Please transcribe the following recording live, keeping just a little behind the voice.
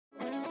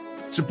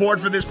Support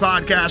for this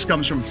podcast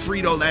comes from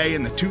Frito-Lay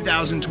and the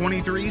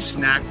 2023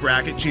 Snack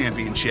Bracket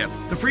Championship.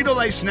 The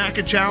Frito-Lay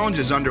Snack Challenge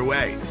is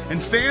underway,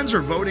 and fans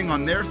are voting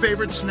on their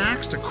favorite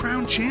snacks to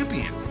crown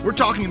champion. We're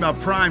talking about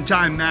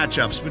prime-time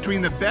matchups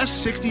between the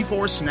best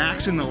 64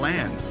 snacks in the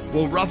land.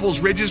 Will Ruffles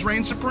Ridges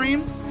reign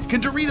supreme?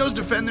 Can Doritos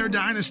defend their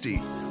dynasty?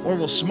 Or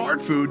will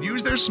Smart Food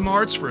use their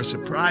smarts for a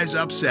surprise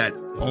upset?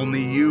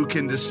 Only you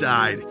can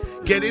decide.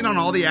 Get in on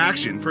all the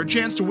action for a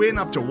chance to win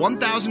up to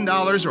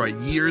 $1,000 or a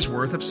year's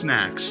worth of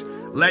snacks.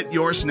 Let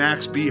your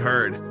snacks be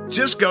heard.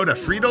 Just go to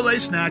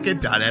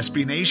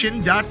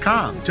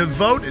fritolaysnacket.sbnation.com to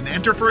vote and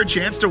enter for a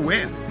chance to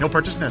win. No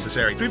purchase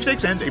necessary.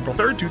 Sweepstakes ends April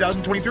 3rd,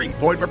 2023.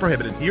 Void where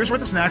prohibited. Year's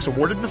worth of snacks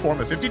awarded in the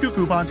form of 52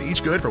 coupons,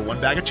 each good for one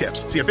bag of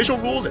chips. See official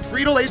rules at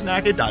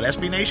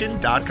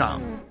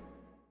fritolaysnacket.sbnation.com.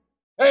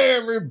 Hey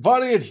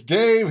everybody, it's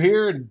Dave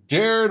here and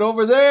Darren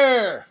over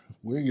there.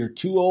 We're your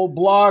two old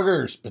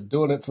bloggers. Been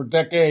doing it for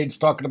decades,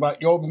 talking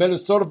about your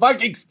Minnesota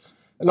Vikings.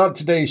 And on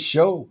today's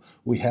show,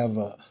 we have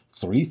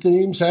three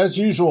themes as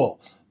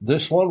usual.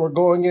 This one, we're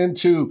going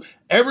into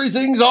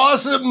everything's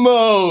awesome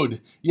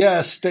mode.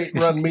 Yes,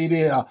 state-run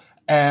media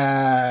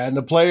and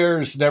the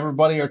players and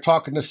everybody are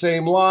talking the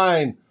same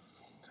line.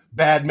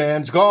 Bad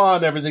man's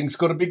gone. Everything's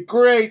going to be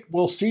great.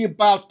 We'll see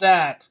about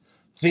that.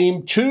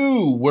 Theme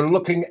 2, we're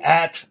looking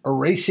at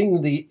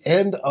erasing the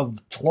end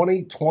of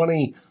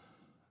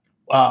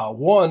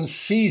 2021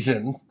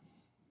 season,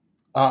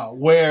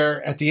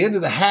 where at the end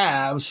of the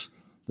halves,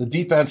 the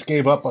defense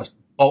gave up a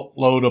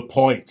boatload of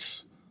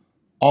points,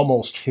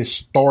 almost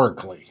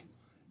historically.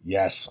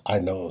 Yes, I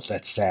know,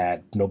 that's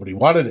sad. Nobody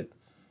wanted it.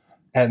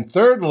 And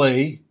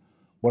thirdly,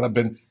 what I've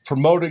been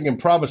promoting and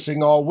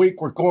promising all week,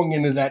 we're going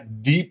into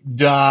that deep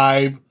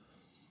dive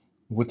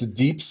with the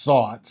deep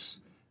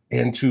thoughts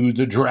into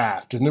the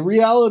draft and the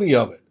reality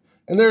of it.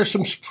 And there are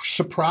some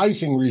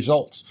surprising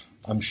results.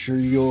 I'm sure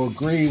you'll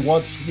agree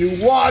once you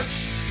watch.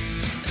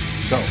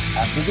 So,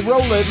 after the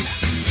roll-in.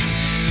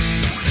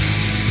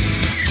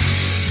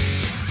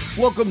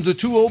 Welcome to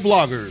Two Old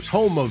Bloggers,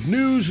 home of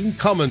news and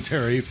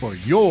commentary for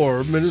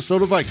your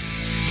Minnesota Vikings.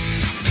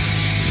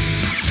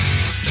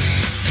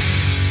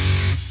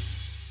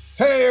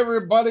 Hey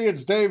everybody,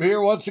 it's Dave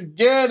here once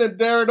again, and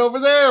Darren over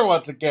there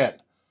once again.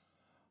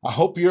 I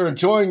hope you're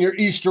enjoying your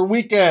Easter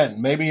weekend.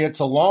 Maybe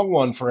it's a long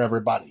one for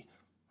everybody.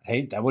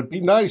 Hey, that would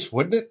be nice,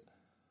 wouldn't it?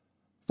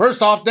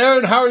 First off,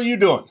 Darren, how are you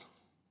doing?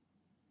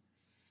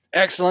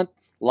 Excellent.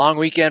 Long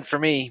weekend for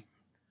me.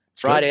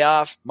 Friday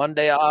off,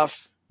 Monday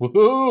off.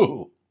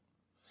 Woohoo!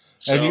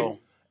 So,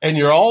 and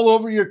you're all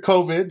over your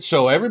COVID,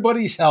 so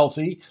everybody's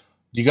healthy.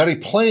 Do you got any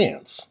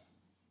plans?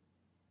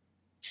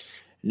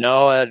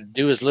 No, I'd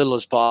do as little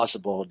as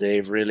possible,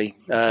 Dave, really.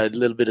 A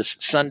little bit of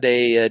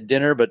Sunday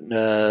dinner, but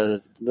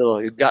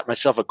got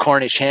myself a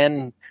Cornish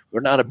hen.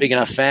 We're not a big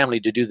enough family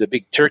to do the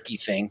big turkey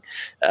thing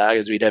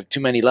because we'd have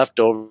too many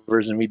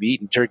leftovers and we'd be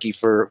eating turkey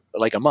for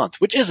like a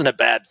month, which isn't a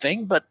bad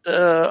thing, but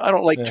I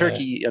don't like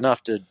turkey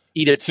enough to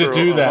eat it for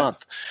a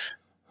month.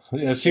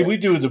 Yeah, see, we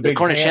do the big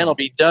Cornish ham. hen will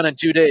be done in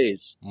 2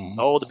 days. Mm-hmm.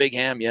 Oh, the big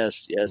ham.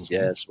 Yes.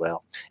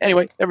 Well,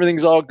 anyway,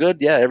 everything's all good.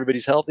 Yeah,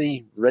 everybody's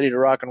healthy, ready to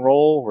rock and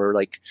roll. We're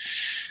like,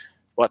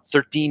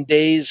 13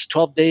 days,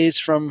 12 days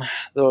from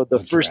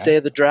the first day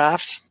of the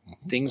draft.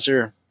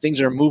 Mm-hmm.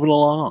 Things are moving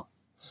along.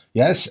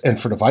 Yes, and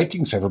for the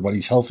Vikings,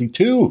 everybody's healthy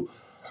too.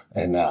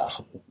 And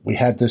we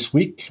had this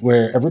week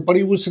where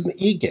everybody was in the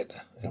Egan,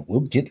 and we'll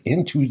get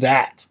into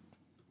that.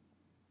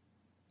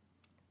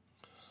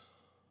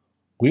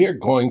 We are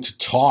going to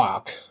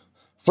talk.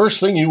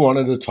 First thing you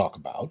wanted to talk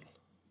about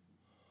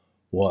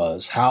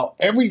was how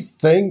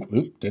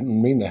everything.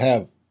 Didn't mean to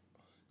have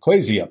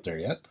Quasi up there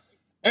yet.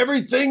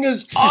 Everything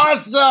is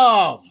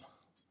awesome.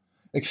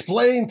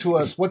 Explain to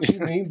us what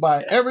you mean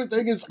by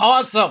everything is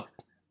awesome.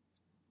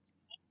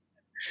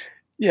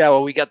 Yeah,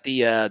 well, we got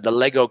the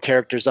Lego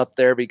characters up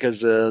there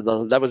because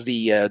that was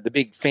the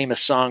big famous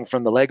song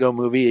from the Lego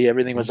movie.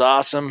 Everything was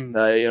awesome.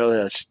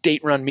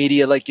 State-run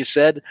media, like you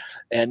said,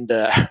 and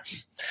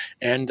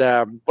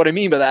what I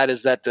mean by that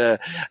is that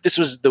this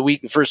was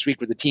the first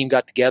week where the team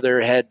got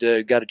together,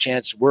 got a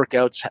chance.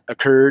 Workouts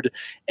occurred,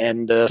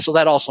 and so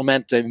that also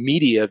meant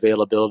media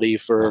availability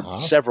for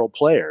several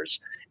players,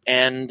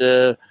 and.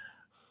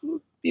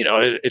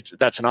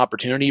 That's an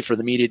opportunity for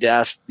the media to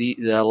ask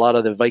a lot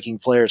of the Viking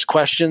players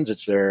questions.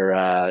 It's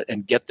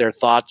and get their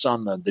thoughts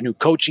on the new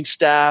coaching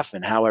staff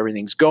and how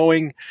everything's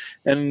going.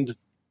 And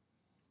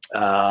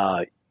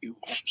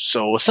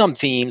so some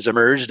themes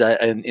emerged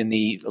in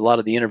a lot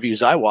of the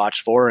interviews I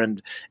watched for,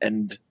 and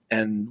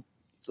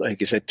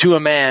like I said, to a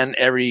man,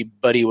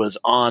 everybody was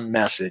on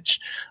message,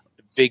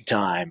 big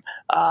time.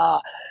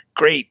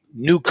 Great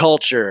new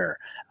culture.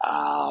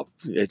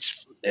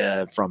 It's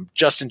from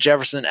Justin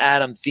Jefferson,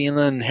 Adam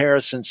Thielen,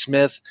 Harrison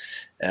Smith,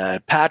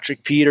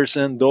 Patrick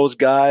Peterson, those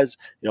guys,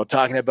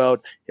 talking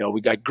about,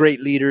 we got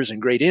great leaders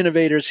and great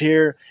innovators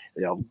here,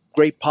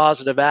 great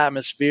positive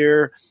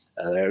atmosphere.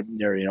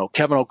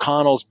 Kevin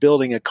O'Connell's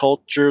building a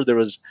culture. There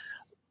was,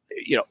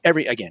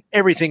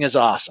 everything is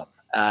awesome.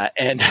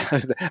 And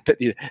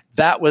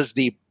that was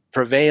the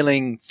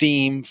prevailing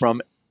theme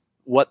from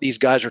what these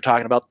guys were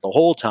talking about the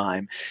whole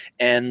time.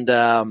 And,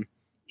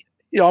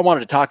 I wanted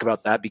to talk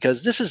about that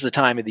because this is the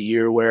time of the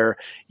year where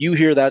you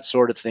hear that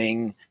sort of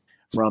thing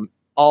from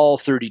all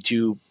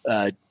 32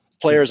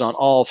 players on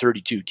all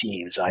 32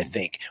 teams, I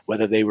think,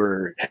 whether they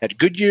had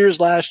good years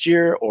last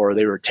year or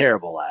they were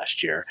terrible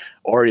last year,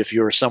 or if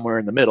you were somewhere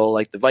in the middle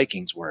like the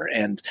Vikings were.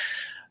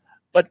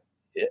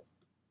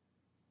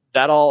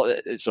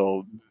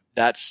 So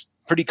that's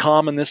pretty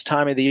common this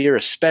time of the year,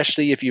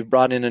 especially if you've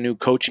brought in a new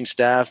coaching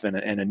staff and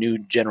a new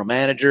general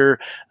manager.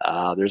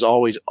 There's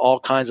always all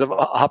kinds of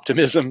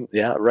optimism.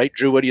 Yeah, right,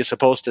 Drew, what are you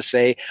supposed to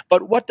say?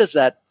 But what does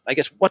that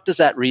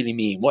really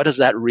mean? What is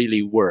that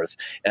really worth?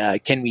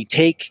 Can we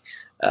take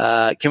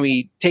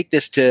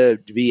this to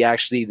be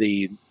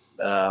actually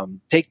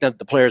take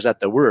the players at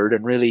the word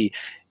and really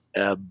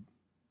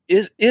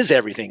is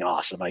everything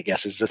awesome, I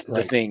guess, is the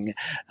thing.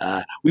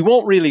 We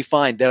won't really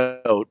find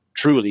out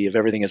truly if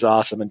everything is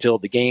awesome until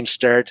the games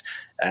start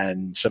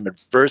and some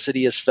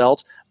adversity is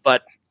felt.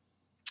 But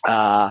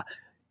I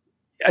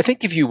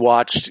think if you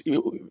watched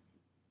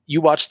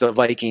the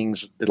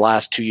Vikings the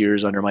last 2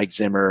 years under Mike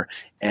Zimmer,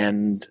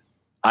 and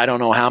I don't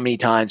know how many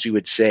times we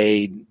would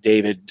say,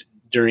 David,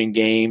 during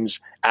games,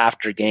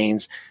 after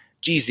games,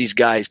 geez, these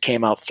guys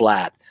came out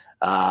flat.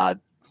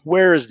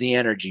 Where is the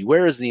energy?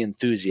 Where is the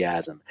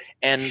enthusiasm?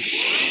 And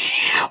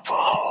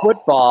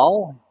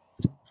football.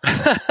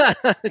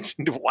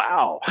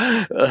 Wow.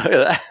 Look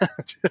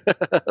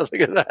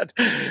at that.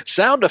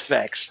 Sound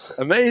effects.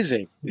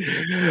 Amazing.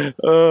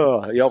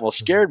 Oh, you almost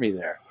scared me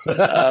there.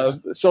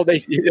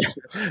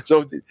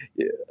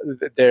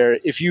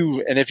 If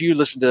you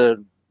listen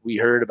to, we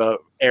heard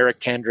about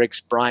Eric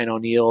Kendricks, Brian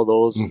O'Neill,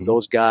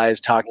 those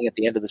guys talking at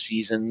the end of the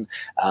season.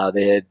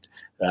 They had,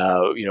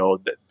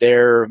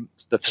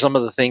 some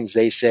of the things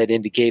they said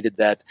indicated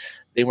that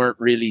they weren't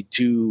really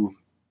too.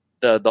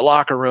 The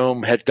locker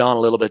room had gone a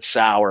little bit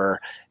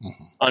sour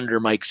under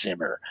Mike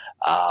Zimmer.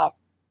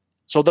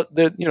 So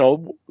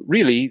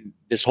really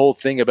this whole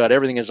thing about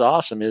everything is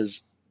awesome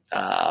is,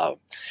 I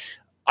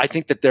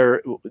think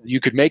that you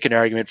could make an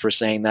argument for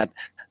saying that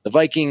the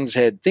Vikings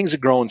things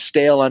had grown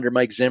stale under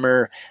Mike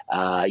Zimmer.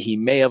 He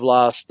may have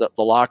lost the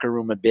locker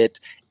room a bit,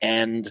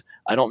 and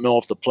I don't know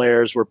if the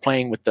players were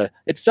playing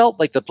it felt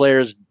like the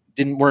players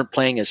weren't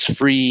playing as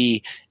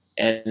free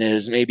and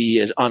as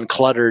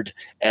uncluttered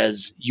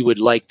as you would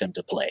like them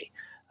to play.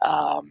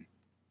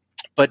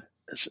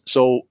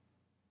 So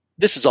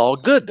this is all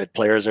good that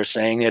players are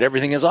saying that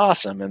everything is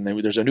awesome and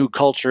there's a new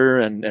culture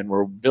and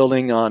we're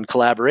building on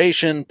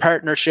collaboration,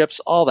 partnerships,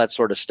 all that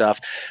sort of stuff.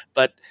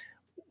 But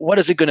what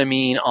is it going to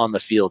mean on the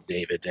field,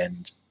 David,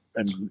 and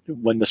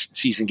when the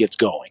season gets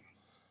going?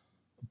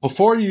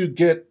 Before you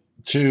get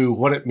to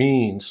what it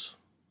means,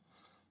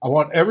 I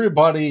want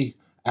everybody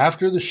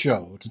after the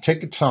show to take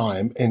the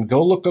time and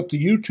go look up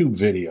the YouTube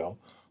video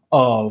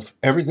of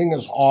Everything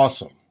is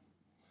Awesome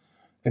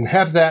and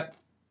have that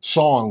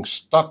song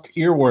stuck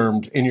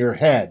earwormed in your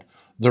head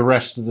the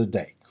rest of the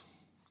day.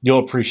 You'll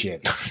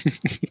appreciate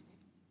it.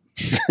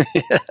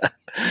 Yeah.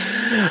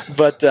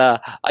 But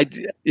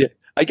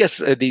I guess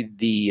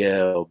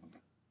the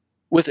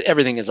with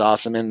Everything is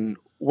Awesome, and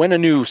when a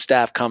new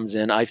staff comes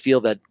in, I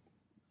feel that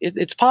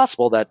it's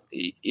possible that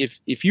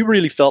if you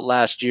really felt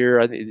last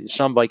year,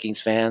 some Vikings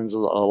fans, a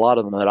lot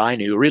of them that I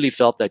knew, really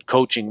felt that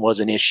coaching was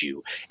an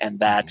issue and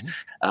that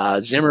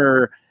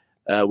Zimmer,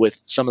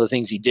 with some of the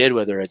things he did,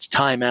 whether it's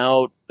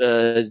timeout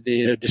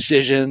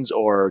decisions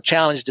or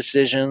challenge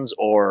decisions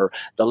or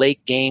the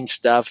late game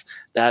stuff,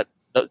 that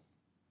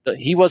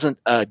he wasn't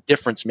a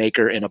difference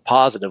maker in a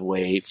positive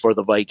way for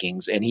the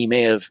Vikings, and he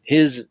may have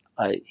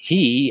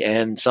he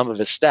and some of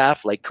his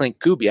staff, like Clint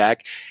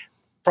Kubiak,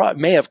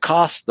 may have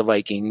cost the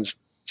Vikings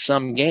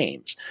some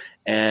games.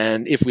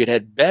 And if we'd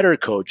had better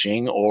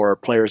coaching or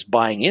players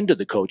buying into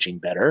the coaching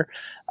better,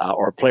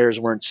 or players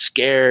weren't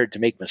scared to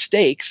make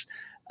mistakes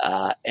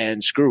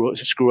and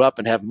screw up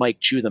and have Mike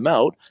chew them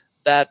out,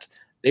 that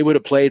they would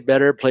have played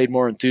better, played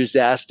more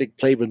enthusiastic,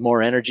 played with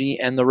more energy,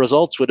 and the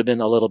results would have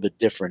been a little bit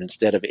different.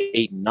 Instead of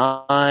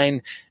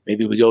 8-9,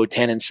 maybe we go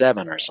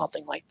 10-7 or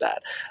something like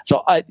that.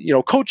 So,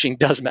 coaching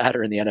does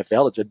matter in the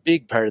NFL. It's a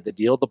big part of the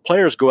deal. The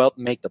players go out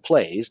and make the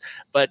plays,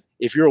 but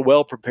if you're a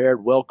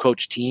well-prepared,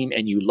 well-coached team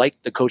and you like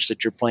the coach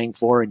that you're playing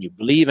for and you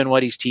believe in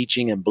what he's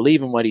teaching and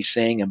believe in what he's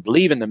saying and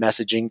believe in the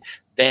messaging,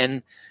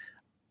 then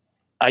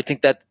I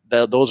think that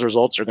those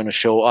results are going to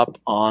show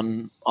up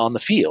on the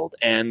field.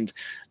 And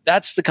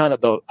that's the kind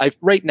of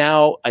right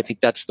now, I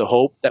think that's the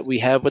hope that we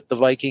have with the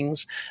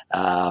Vikings,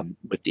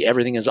 with the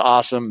Everything is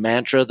Awesome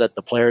mantra that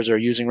the players are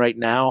using right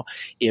now.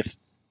 If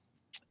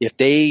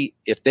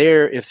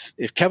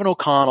Kevin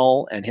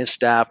O'Connell and his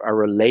staff are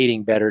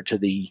relating better to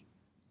the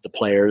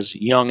players,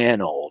 young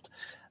and old,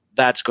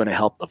 that's going to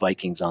help the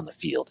Vikings on the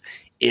field.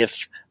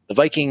 If the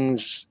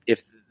Vikings,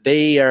 if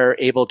they are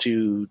able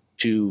to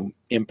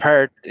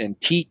impart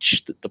and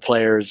teach the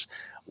players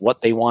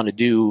what they want to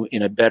do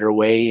in a better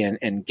way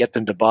and get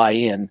them to buy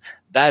in,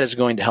 that is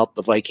going to help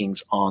the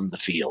Vikings on the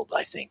field,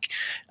 I think,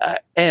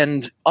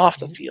 and off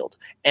the field.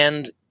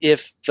 And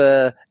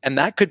and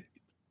that could,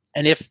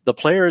 And if the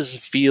players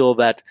feel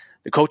that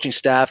the coaching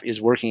staff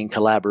is working in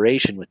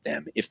collaboration with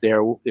them, if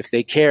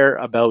they care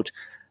about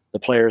the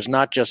players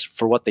not just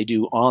for what they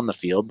do on the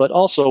field, but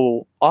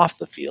also off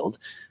the field,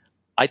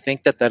 I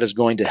think that is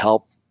going to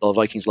help the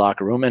Vikings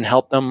locker room and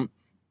help them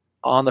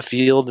on the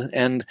field.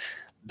 And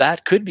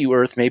that could be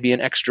worth maybe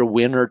an extra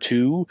win or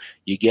two.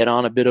 You get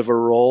on a bit of a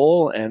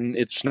roll and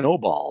it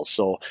snowballs.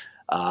 So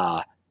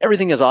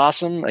everything is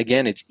awesome.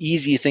 Again, it's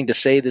easy thing to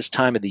say this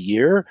time of the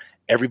year.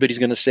 Everybody's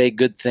going to say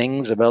good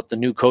things about the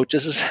new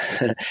coaches.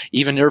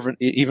 even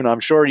I'm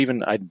sure,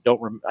 I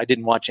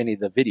didn't watch any of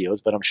the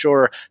videos, but I'm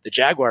sure the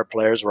Jaguar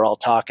players were all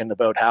talking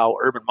about how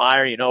Urban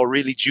Meyer,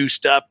 really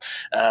juiced up,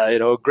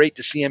 great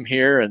to see him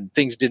here, and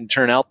things didn't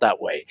turn out that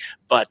way.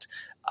 But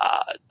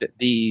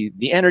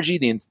the energy,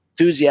 the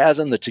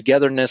enthusiasm, the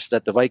togetherness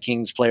that the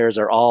Vikings players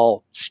are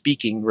all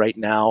speaking right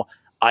now,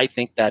 I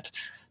think that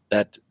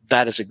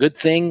is a good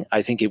thing.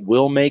 I think it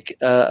will make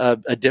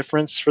a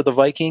difference for the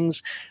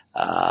Vikings.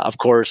 Of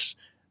course,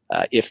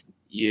 if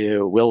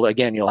you'll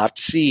have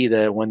to see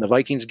that when the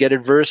Vikings get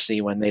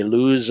adversity, when they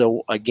lose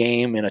a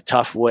game in a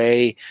tough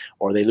way,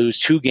 or they lose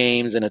 2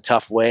 games in a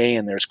tough way,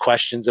 and there's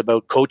questions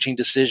about coaching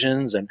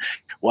decisions and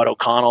what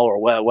O'Connell or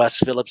what Wes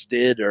Phillips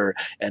did,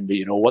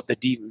 what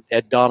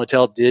Ed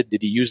Donatel did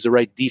he use the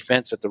right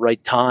defense at the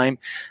right time?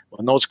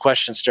 When those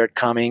questions start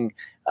coming,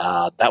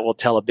 that will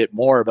tell a bit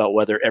more about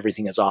whether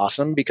everything is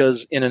awesome,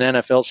 because in an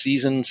NFL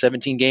season,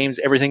 17 games,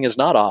 everything is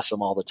not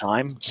awesome all the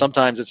time.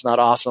 Sometimes it's not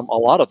awesome a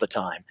lot of the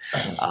time.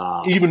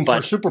 Even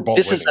for Super Bowl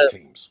winning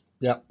teams.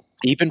 Yeah.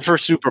 Even for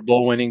Super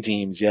Bowl winning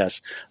teams,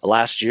 yes.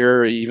 Last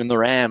year, even the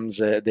Rams,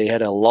 they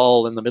had a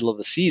lull in the middle of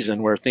the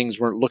season where things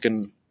weren't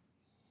looking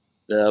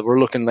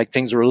like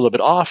things were a little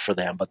bit off for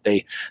them, but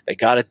they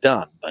got it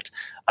done. But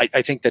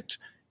I think that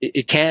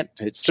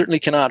it certainly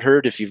cannot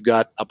hurt if you've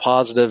got a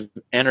positive,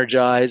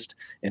 energized,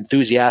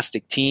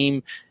 enthusiastic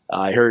team.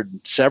 I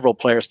heard several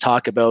players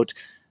talk about,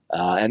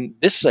 and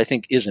this I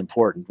think is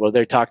important, where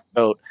they talked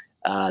about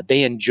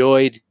they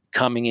enjoyed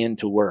coming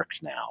into work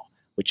now,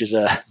 which is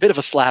a bit of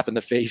a slap in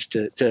the face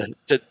to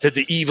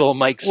the evil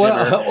Mike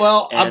Zimmer.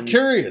 Well, I'm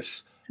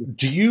curious.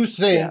 Do you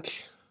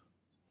think,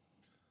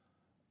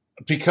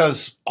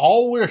 because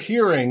all we're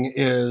hearing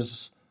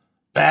is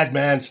bad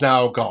man's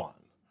now gone,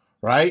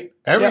 right?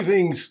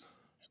 Everything's,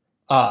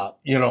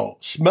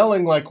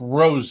 smelling like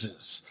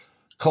roses,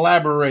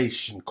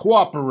 collaboration,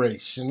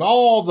 cooperation,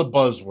 all the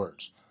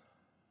buzzwords.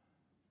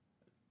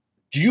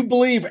 Do you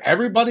believe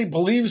everybody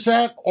believes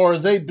that, or are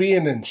they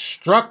being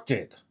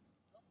instructed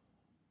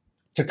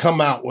to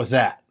come out with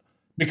that?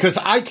 Because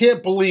I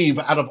can't believe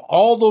out of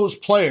all those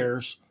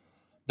players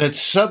that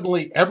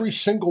suddenly every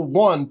single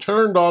one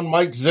turned on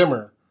Mike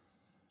Zimmer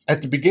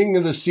at the beginning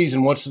of the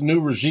season once the new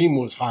regime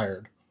was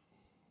hired,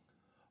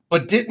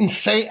 but didn't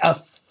say a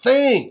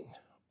thing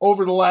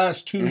over the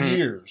last 2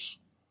 years,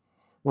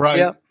 right?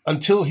 Yep.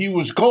 Until he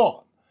was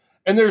gone.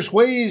 And there's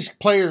ways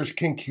players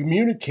can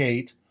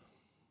communicate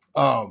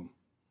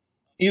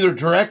either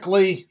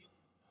directly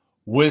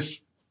with,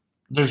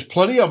 there's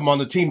plenty of them on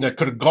the team that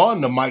could have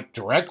gone to Mike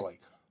directly,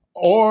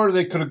 or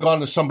they could have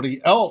gone to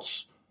somebody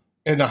else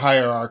in the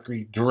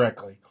hierarchy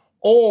directly,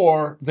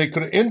 or they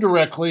could have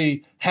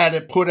indirectly had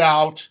it put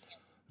out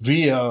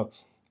via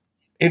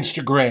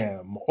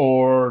Instagram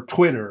or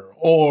Twitter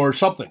or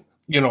something.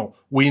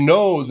 We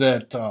know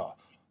that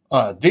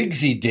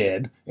Diggsy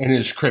did in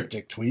his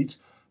cryptic tweets,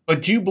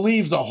 but do you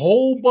believe the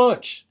whole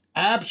bunch,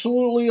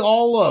 absolutely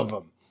all of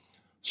them,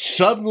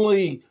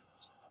 suddenly,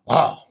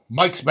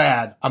 Mike's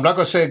bad? I'm not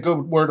going to say a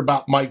good word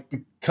about Mike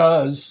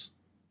because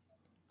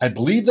I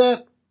believe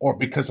that, or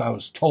because I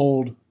was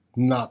told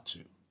not to.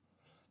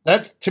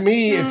 That, to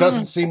me, it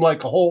doesn't seem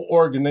like a whole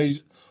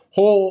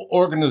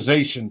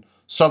organization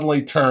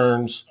suddenly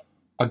turns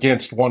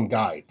against one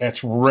guy.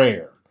 That's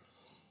rare.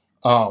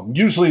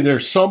 Usually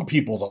there's some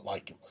people that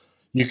like him.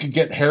 You could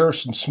get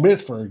Harrison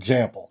Smith, for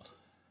example.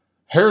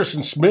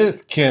 Harrison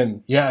Smith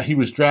he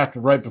was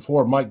drafted right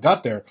before Mike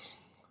got there,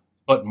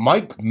 but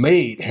Mike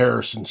made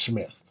Harrison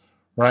Smith,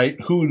 right?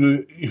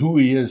 Who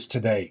he is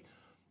today.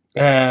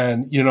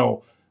 And,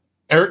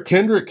 Eric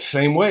Kendricks,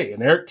 same way.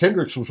 And Eric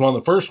Kendricks was one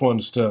of the first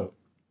ones to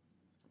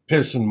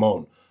piss and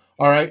moan.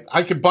 All right,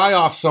 I could buy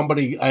off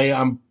somebody,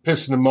 I'm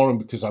pissing and moaning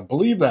because I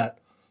believe that.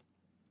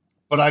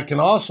 But I can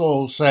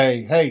also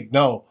say, hey,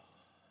 no,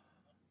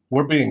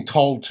 we're being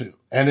told to.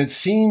 And it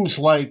seems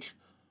like,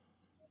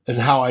 and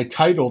how I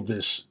titled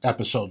this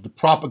episode, the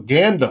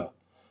propaganda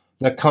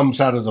that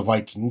comes out of the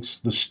Vikings,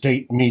 the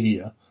state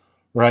media,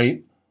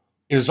 right,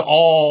 is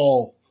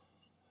all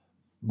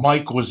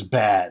Mike was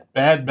bad.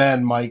 Bad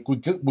man Mike.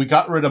 We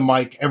got rid of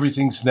Mike.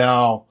 Everything's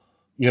now,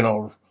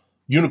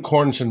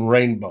 unicorns and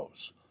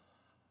rainbows.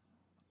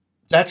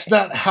 That's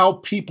not how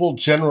people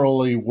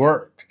generally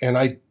work, and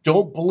I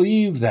don't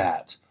believe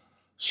that.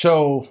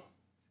 So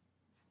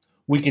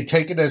we can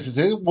take it as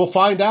it is. We'll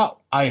find out.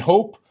 I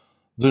hope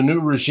the new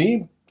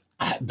regime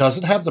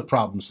doesn't have the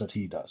problems that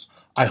he does.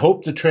 I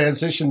hope the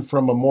transition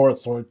from a more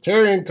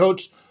authoritarian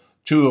coach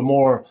to a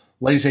more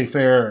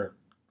laissez-faire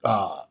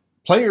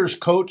players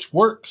coach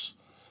works.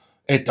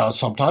 It does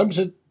sometimes,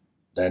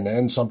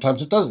 and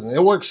sometimes it doesn't.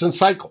 It works in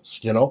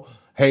cycles,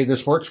 Hey,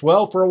 this works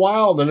well for a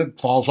while, then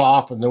it falls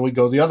off, and then we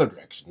go the other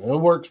direction. And it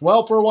works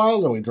well for a while,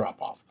 and then we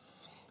drop off.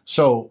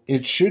 So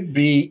it should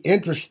be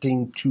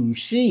interesting to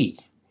see.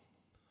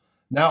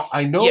 Now,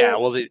 I know... Yeah,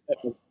 well,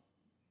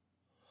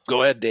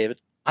 go ahead, David.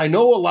 I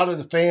know a lot of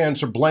the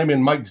fans are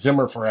blaming Mike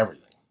Zimmer for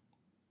everything.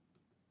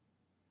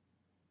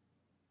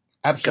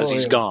 Absolutely.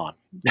 Because he's gone.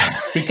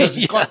 Because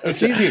he's gone.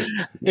 It's easy.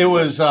 It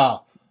was,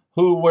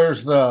 who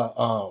wears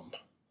the,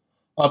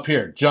 up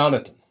here,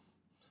 Jonathan,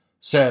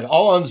 said,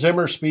 all on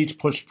Zimmer's speech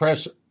puts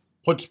pressure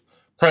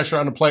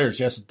on the players.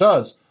 Yes, it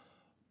does.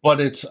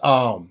 But it's,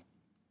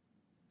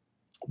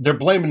 they're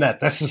blaming that.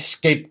 That's the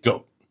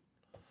scapegoat.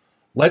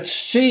 Let's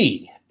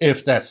see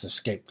if that's the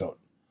scapegoat.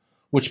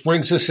 Which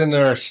brings us into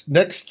our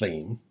next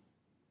theme.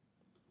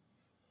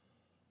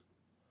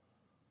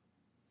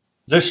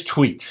 This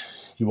tweet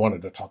you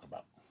wanted to talk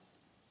about.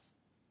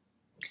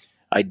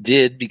 I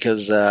did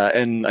because,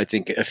 and I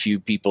think a few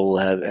people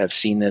have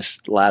seen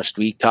this last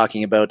week,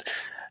 talking about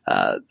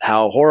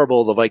how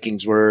horrible the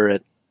Vikings were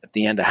at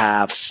the end of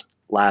halves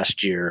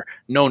last year.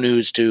 No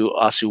news to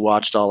us who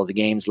watched all of the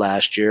games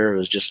last year. It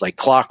was just like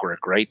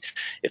clockwork, right?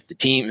 If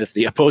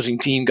the opposing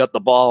team got the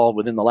ball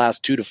within the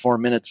last 2 to 4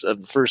 minutes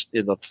of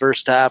the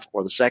first half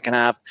or the second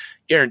half,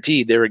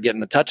 guaranteed they were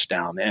getting a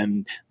touchdown.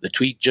 And the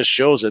tweet just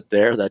shows it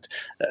there that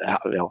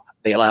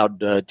they allowed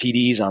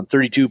TDs on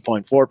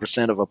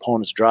 32.4% of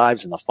opponents'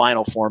 drives in the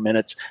final 4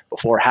 minutes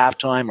before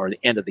halftime or the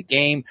end of the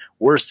game,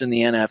 worst in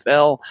the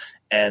NFL,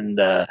 and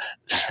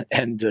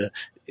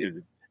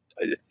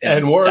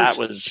worse that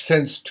was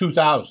since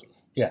 2000.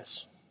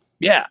 Yes.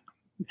 Yeah.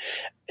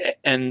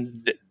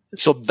 And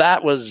so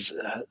that was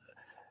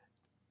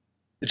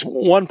it's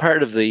one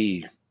part of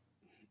the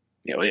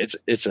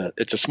it's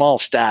a small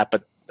stat,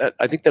 but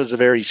I think that was a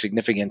very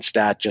significant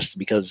stat just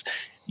because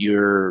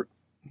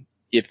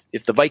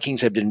if the Vikings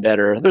had been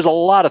better, there's a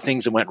lot of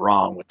things that went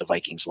wrong with the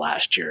Vikings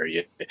last year.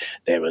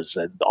 There was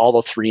all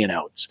the 3 and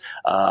outs,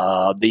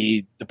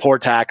 the poor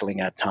tackling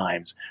at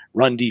times,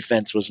 run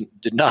defense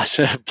did not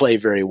play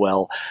very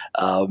well,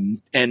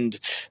 and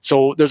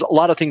so there's a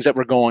lot of things that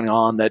were going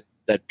on that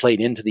played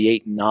into the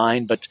 8 and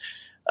 9. But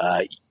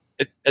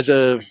as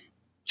a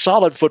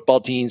solid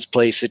football, teams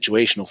play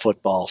situational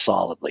football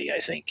solidly,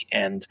 I think,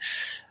 and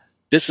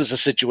this is a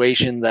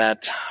situation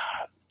that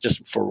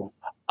just for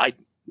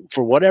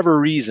whatever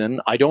reason,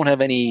 I don't have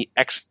any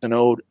X and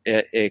O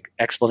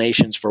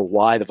explanations for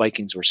why the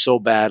Vikings were so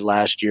bad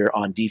last year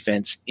on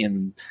defense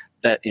in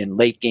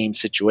late game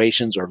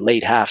situations or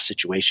late half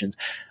situations,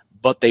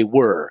 but they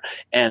were.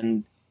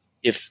 And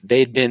if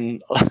they'd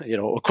been,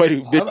 quite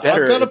a bit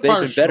better, if they'd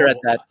been better at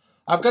that.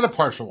 I've got a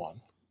partial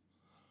one,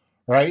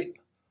 right?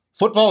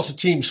 Football is a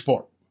team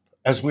sport,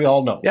 as we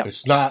all know. Yep.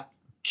 It's not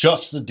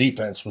just the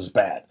defense was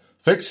bad.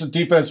 Fix the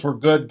defense, we're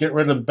good. Get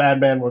rid of the bad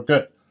man, we're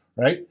good,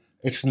 right?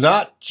 It's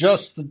not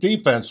just the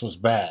defense was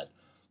bad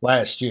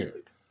last year.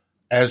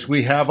 As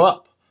we have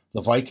up,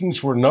 the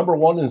Vikings were number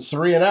 1 in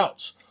 3 and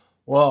outs.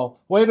 Well,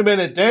 wait a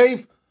minute,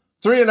 Dave.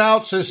 3 and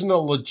outs isn't a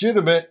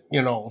legitimate,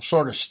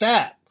 sort of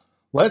stat.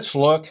 Let's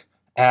look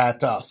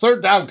at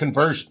third down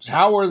conversions.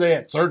 How were they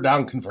at third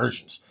down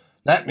conversions?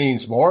 That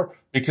means more,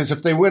 because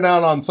if they went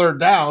out on third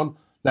down,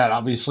 that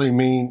obviously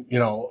mean,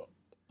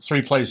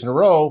 3 plays in a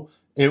row,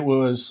 it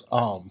was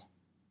a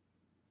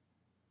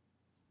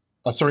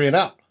 3 and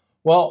out.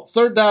 Well,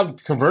 third down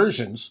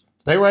conversions,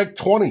 they ranked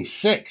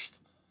 26th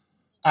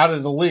out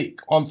of the league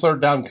on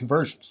third down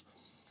conversions.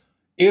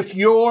 If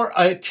you're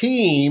a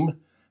team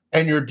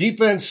and your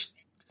defense,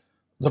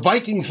 the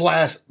Vikings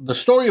the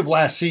story of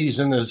last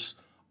season, as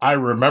I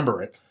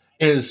remember it,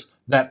 is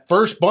that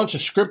first bunch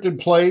of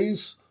scripted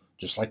plays,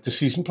 just like the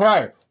season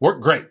prior,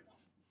 worked great.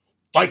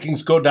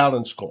 Vikings go down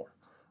and score,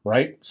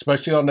 right?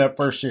 Especially on that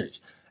first series.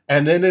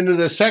 And then into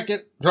the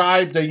second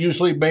drive, they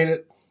usually made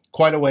it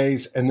quite a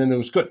ways, and then it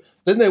was good.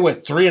 Then they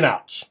went 3 and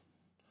outs.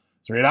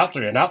 3 and out,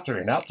 3 and out, 3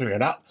 and out, 3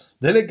 and out.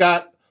 Then it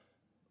got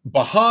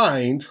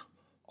behind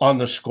on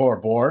the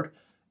scoreboard,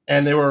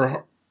 and they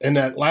were, in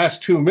that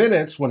last 2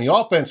 minutes, when the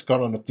offense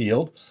got on the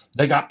field,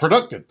 they got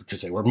productive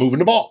because they were moving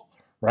the ball,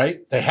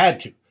 right? They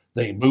had to.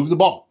 They moved the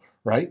ball,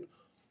 right?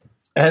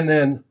 And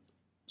then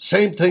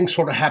same thing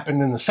sort of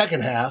happened in the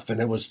second half,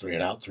 and it was 3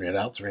 and out, 3 and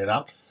out, 3 and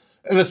out.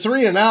 And the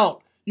 3 and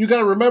out, you got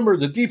to remember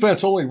the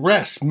defense only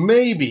rests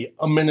maybe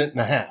a minute and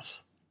a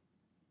half.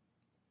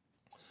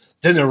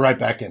 Then they're right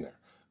back in there,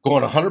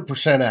 going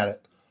 100% at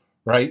it,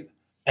 right?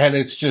 And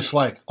it's just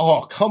like,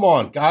 oh, come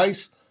on,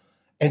 guys.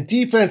 And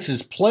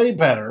defenses play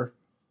better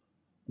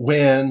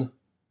when,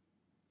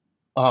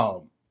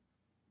 one,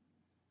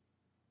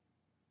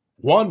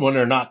 when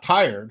they're not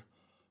tired,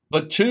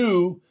 but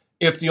 2,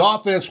 if the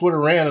offense would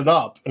have ran it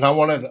up, and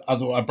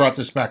I brought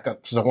this back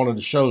up because I wanted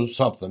to show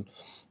something.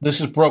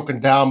 This is broken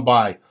down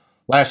by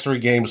last 3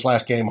 games,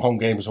 last game, home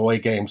games, away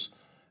games.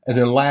 And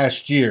then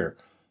last year,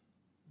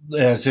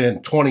 as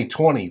in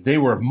 2020, they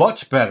were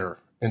much better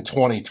in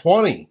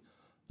 2020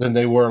 than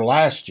they were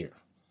last year,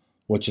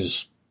 which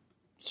is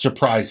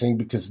surprising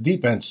because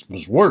defense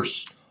was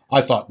worse,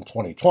 I thought, in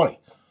 2020.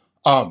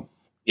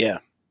 Yeah.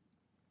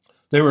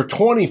 They were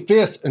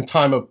 25th in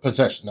time of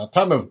possession. Now,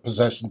 time of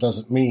possession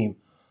doesn't mean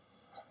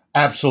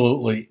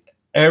absolutely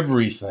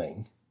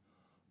everything.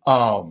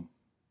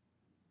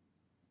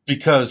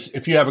 Because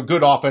if you have a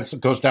good offense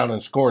that goes down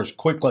and scores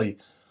quickly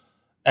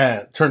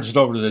and turns it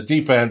over to the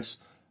defense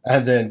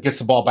and then gets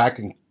the ball back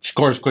and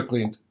scores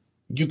quickly, and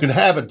you can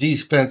have a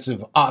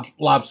defensive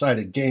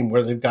lopsided game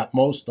where they've got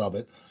most of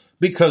it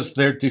because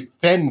they're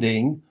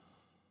defending,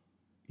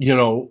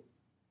 an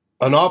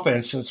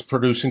offense that's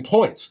producing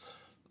points.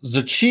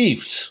 The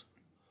Chiefs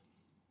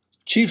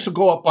will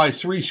go up by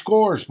 3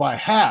 scores by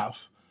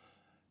half,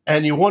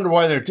 and you wonder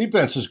why their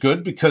defense is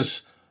good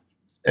because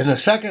in the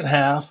second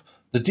half,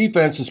 the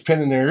defense is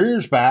pinning their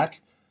ears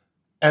back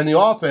and the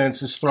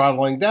offense is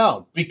throttling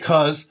down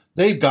because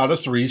they've got a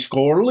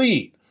 3-score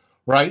lead,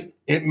 right?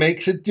 It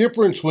makes a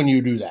difference when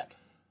you do that.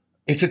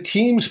 It's a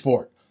team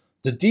sport.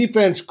 The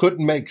defense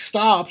couldn't make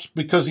stops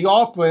because the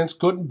offense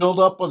couldn't build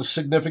up a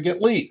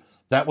significant lead.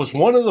 That was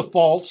one of the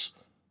faults.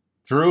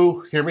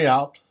 Drew, hear me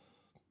out.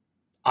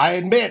 I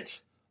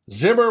admit,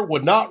 Zimmer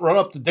would not run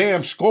up the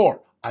damn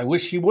score. I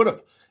wish he would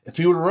have. If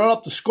he would have run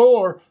up the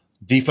score,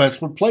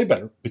 defense would play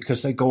better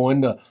because they go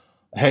into,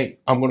 hey,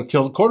 I'm going to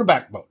kill the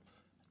quarterback mode.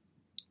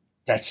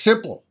 That's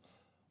simple.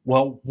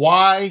 Well,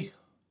 why?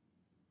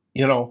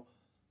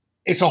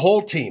 It's a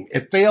whole team.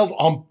 It failed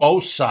on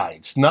both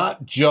sides,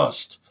 not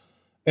just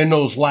in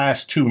those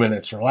last 2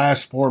 minutes or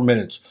last 4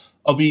 minutes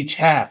of each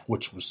half,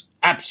 which was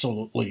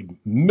absolutely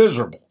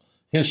miserable,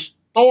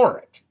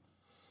 historic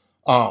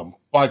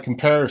by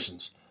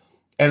comparisons.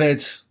 And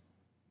it's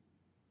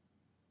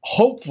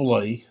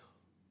hopefully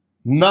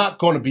not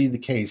going to be the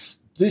case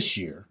this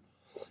year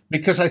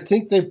because I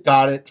think they've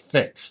got it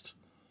fixed.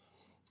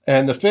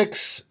 And the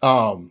fix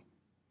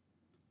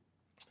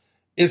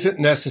isn't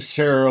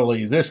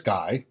necessarily this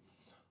guy.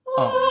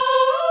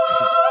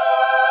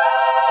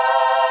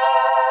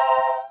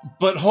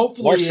 But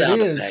hopefully it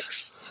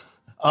is.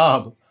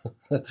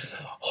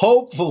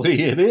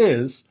 Hopefully it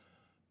is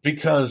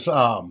because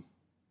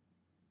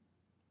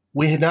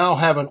we now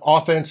have an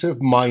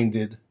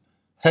offensive-minded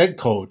head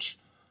coach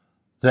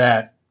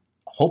that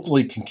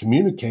hopefully can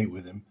communicate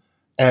with him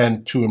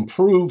and to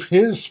improve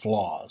his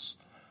flaws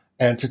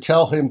and to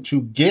tell him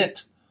to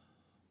get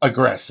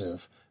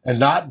aggressive and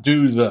not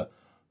do the,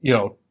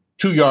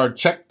 2-yard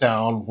check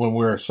down when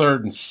we're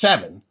 3rd and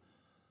 7.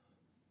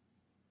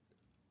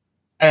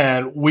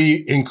 And we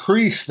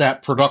increase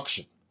that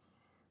production,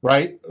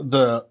 right?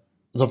 The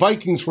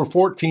Vikings were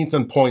 14th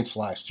in points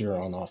last year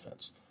on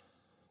offense.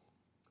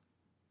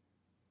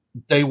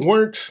 They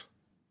weren't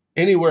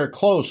anywhere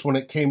close when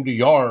it came to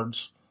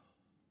yards.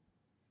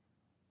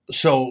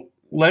 So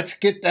let's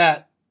get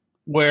that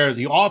where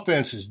the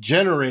offense is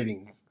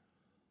generating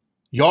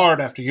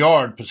yard after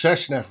yard,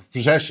 possession after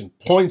possession,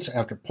 points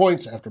after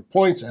points after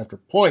points after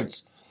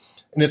points.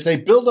 And if they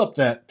build up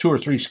that 2 or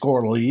 3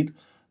 score lead,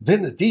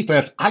 then the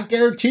defense, I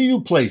guarantee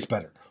you, plays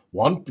better.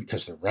 1,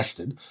 because they're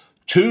rested.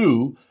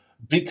 2,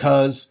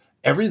 because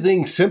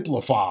everything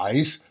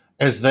simplifies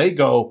as they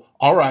go,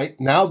 all right,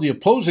 now the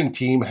opposing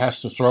team has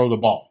to throw the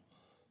ball.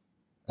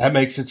 That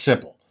makes it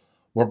simple.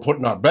 We're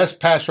putting our best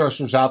pass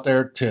rushers out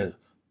there to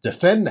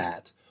defend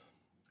that,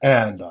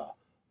 and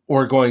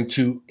we're going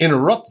to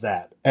interrupt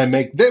that and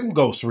make them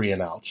go 3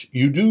 and outs.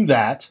 You do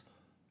that,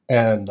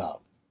 and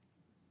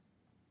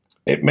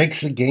it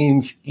makes the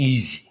games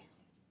easy.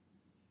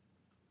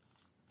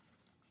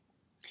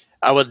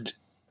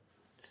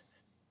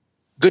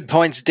 Good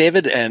points,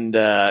 David. And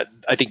I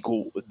think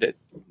that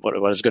what I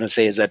was going to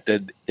say is that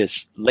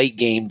this late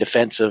game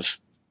defensive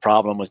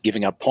problem with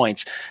giving up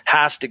points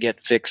has to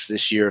get fixed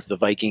this year. If the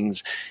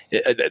Vikings,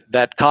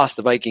 that cost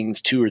the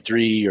Vikings 2 or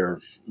 3 or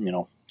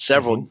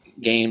several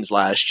games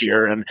last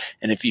year, and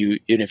if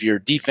your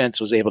defense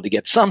was able to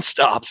get some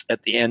stops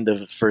at the end of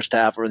the first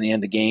half or the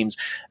end of games,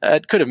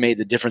 it could have made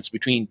the difference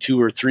between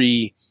 2 or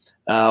 3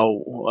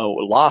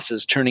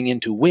 losses turning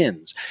into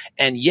wins.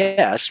 And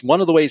yes,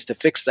 one of the ways to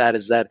fix that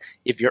is that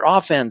if your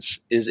offense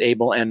is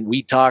able, and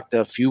we talked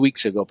a few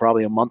weeks ago,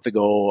 probably a month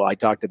ago, I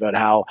talked about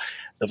how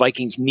the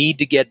Vikings need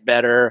to get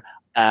better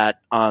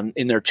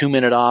in their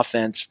 2-minute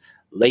offense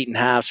late in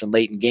halves and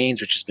late in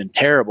games, which has been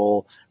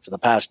terrible for the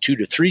past 2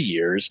 to 3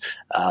 years.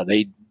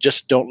 They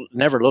just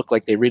never look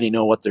like they really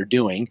know what they're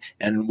doing.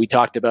 And we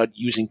talked about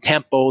using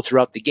tempo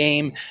throughout the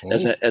game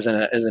as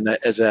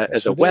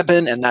a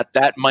weapon, and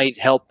that might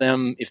help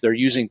them if they're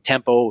using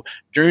tempo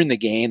during the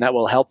game. That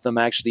will help them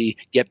actually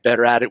get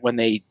better at it when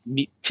they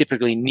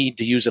typically need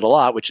to use it a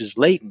lot, which is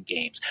late in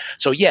games.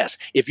 So yes,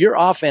 if your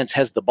offense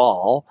has the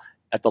ball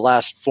at the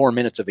last 4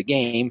 minutes of a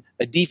game,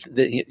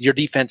 your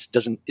defense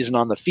isn't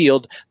on the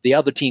field. The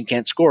other team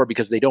can't score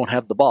because they don't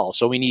have the ball.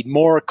 So we need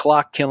more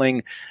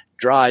clock-killing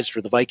drives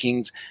for the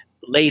Vikings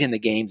late in the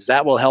games.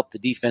 That will help the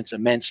defense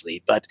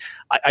immensely. But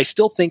I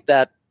still think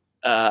that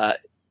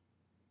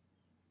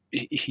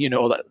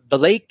the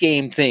late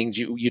game things,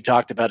 you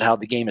talked about how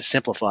the game is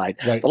simplified.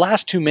 Right. The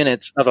last 2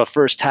 minutes of a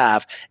first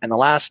half and the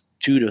last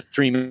 2 to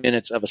 3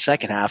 minutes of a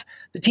second half,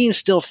 the team's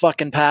still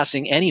fucking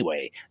passing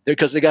anyway,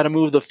 because they got to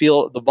move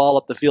the ball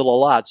up the field a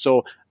lot.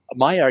 So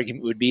my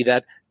argument would be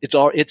that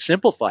it's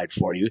simplified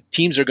for you.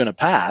 Teams are going to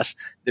pass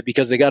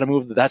because they got to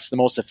move. That's the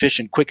most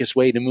efficient, quickest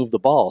way to move the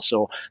ball.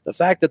 So the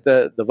fact that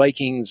the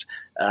Vikings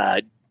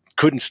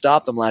couldn't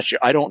stop them last year,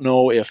 I don't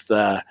know if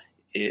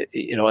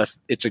if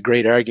it's a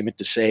great argument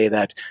to say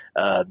that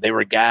they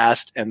were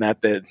gassed and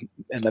that they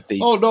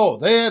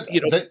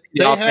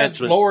had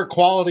lower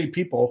quality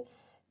people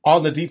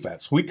on the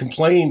defense. We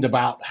complained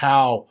about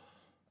how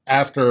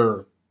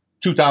after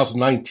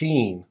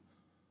 2019,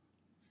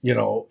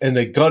 and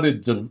they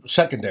gutted the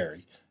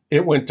secondary,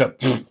 it went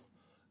to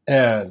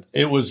and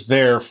it was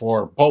there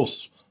for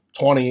both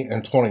 20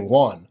 and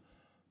 21.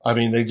 I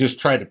mean, they just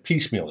tried to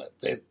piecemeal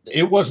it.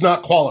 It was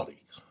not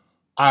quality.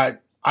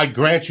 I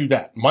grant you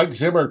that. Mike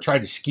Zimmer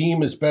tried to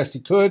scheme as best he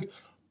could,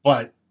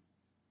 and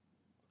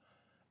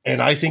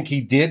I think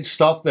he did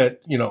stuff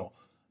that,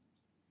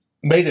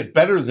 made it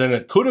better than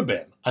it could have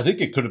been. I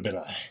think it could have been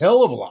a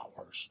hell of a lot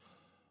worse.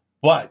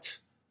 But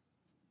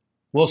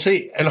we'll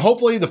see. And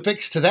hopefully the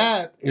fix to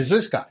that is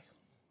this guy.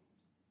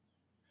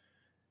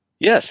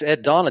 Yes,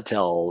 Ed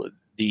Donatel.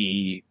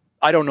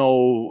 I don't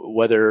know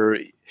whether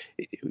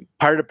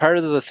part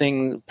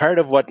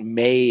of what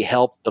may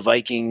help the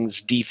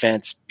Vikings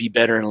defense be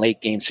better in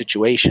late game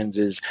situations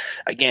is,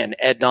 again,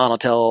 Ed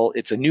Donatel.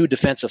 It's a new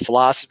defensive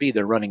philosophy.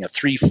 They're running a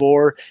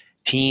 3-4.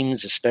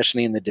 Teams,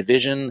 especially in the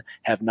division,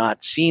 have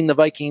not seen the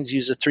Vikings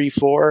use a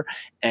 3-4,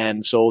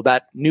 and so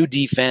that new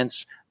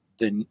defense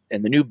and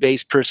the new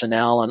base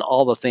personnel and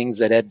all the things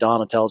that Ed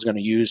Donatel is going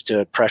to use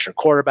to pressure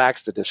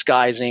quarterbacks, the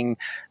disguising,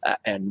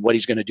 and what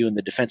he's going to do in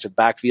the defensive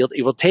backfield.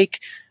 It will take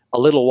a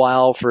little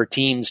while for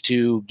teams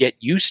to get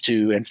used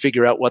to and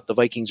figure out what the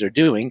Vikings are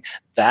doing.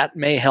 That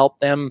may help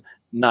them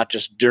not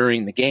just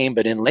during the game,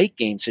 but in late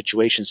game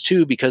situations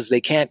too, because they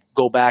can't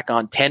go back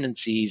on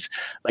tendencies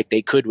like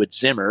they could with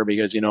Zimmer,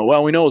 because, we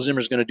know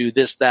Zimmer's going to do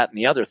this, that, and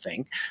the other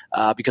thing,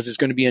 because it's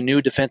going to be a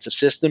new defensive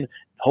system, a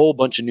whole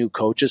bunch of new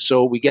coaches.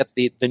 So we get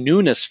the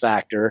newness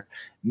factor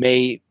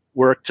may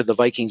work to the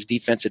Vikings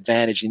defense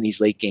advantage in these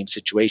late game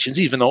situations,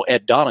 even though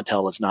Ed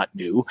Donatel is not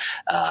new.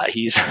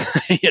 He's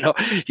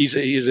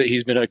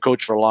been a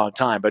coach for a long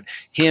time, but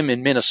him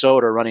in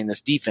Minnesota running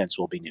this defense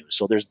will be new.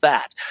 So there's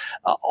that.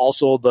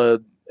 Also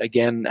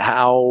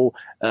how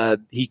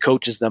he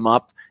coaches them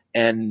up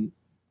and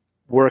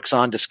works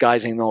on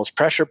disguising those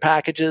pressure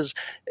packages,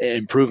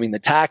 improving the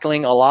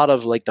tackling, a lot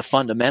of like the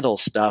fundamental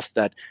stuff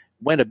that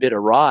went a bit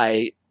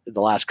awry the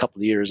last couple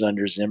of years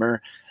under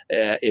Zimmer.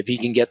 If he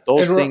can get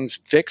those things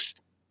fixed,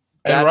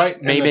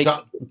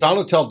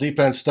 Donatel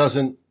defense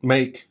doesn't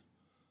make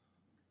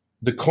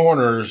the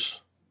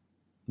corners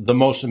the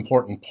most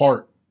important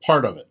part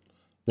of it.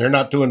 They're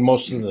not doing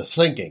most of the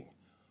thinking.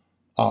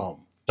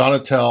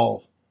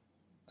 Donatel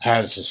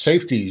has the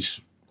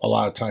safeties a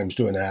lot of times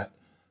doing that.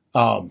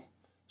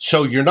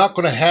 So you're not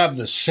going to have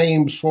the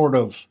same sort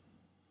of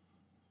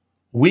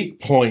weak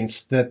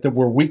points that there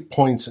were weak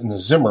points in the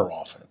Zimmer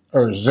offense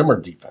or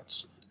Zimmer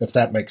defense, if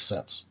that makes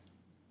sense.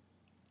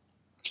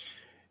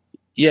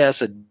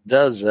 Yes, it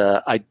does.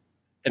 I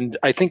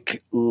think,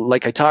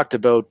 like I talked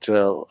about,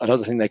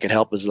 another thing that could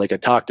help is, like I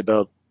talked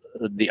about,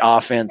 the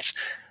offense.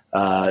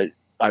 I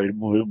was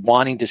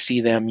wanting to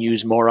see them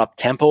use more up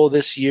tempo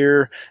this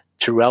year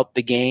throughout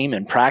the game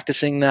and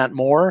practicing that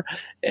more,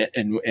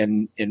 and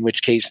in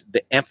which case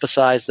they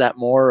emphasize that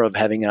more of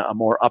having a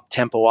more up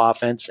tempo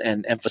offense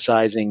and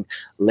emphasizing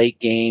late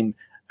game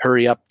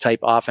hurry up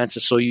type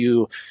offenses. So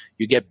you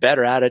get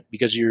better at it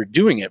because you're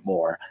doing it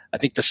more. I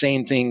think the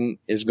same thing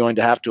is going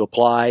to have to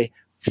apply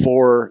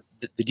for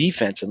the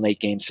defense in late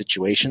game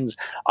situations.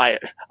 I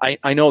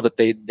know that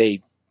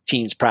they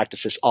teams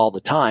practice this all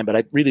the time, but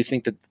I really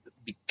think that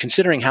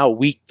considering how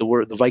weak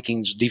the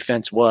Vikings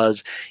defense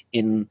was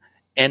in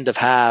end of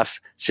half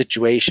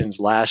situations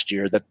last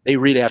year, that they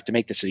really have to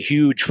make this a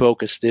huge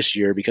focus this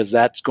year, because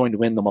that's going to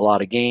win them a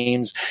lot of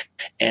games.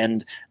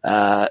 And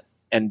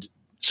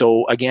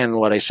so again,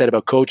 what I said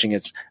about coaching,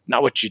 it's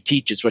not what you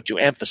teach, it's what you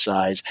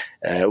emphasize.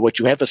 What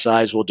you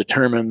emphasize will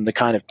determine the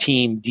kind of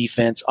team,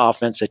 defense,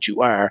 offense that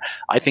you are.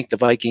 I think the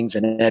Vikings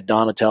and Ed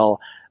Donatel,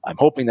 I'm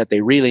hoping that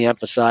they really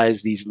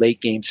emphasize these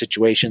late game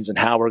situations and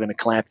how we're going to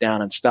clamp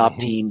down and stop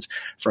teams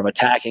from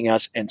attacking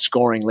us and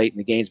scoring late in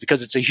the games,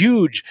 because it's a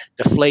huge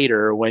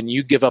deflator when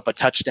you give up a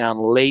touchdown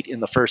late in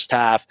the first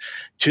half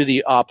to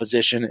the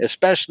opposition,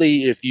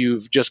 especially if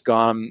you've just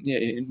gone,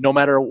 no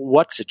matter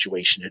what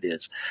situation it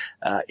is.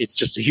 It's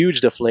just a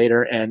huge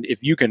deflator. And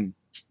if you can,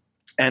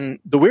 and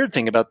the weird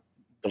thing about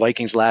the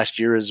Vikings last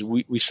year is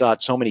we saw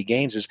it so many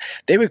games is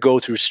they would go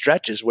through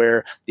stretches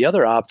where the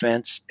other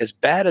offense, as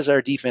bad as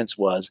our defense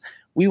was,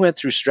 we went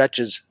through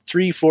stretches,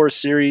 3-4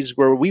 series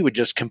where we would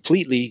just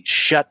completely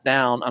shut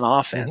down an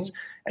offense.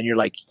 And you're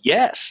like,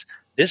 yes,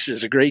 this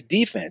is a great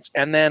defense.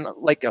 And then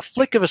like a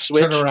flick of a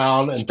switch, turn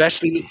around and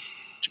especially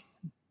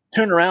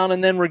turn around,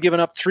 and then we're giving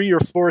up 3 or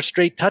 4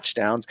 straight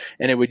touchdowns.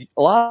 And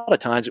a lot of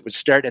times it would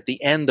start at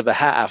the end of a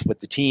half with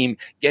the team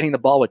getting the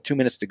ball with 2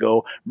 minutes to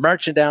go,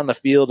 marching down the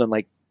field, and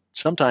like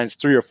sometimes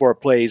 3 or 4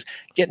 plays,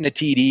 getting a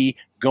TD,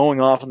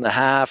 going off in the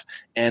half,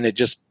 and it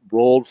just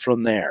rolled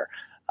from there.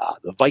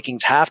 The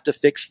Vikings have to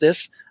fix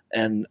this.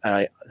 And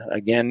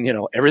again,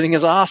 everything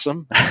is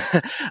awesome.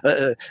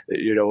 The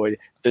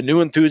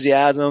new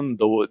enthusiasm,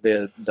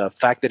 the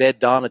fact that Ed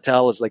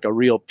Donatel is like a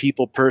real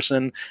people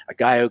person, a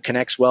guy who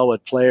connects well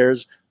with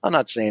players. I'm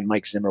not saying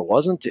Mike Zimmer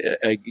wasn't.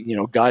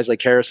 Guys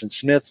like Harrison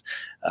Smith,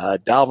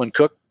 Dalvin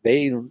Cook,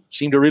 they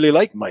seem to really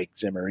like Mike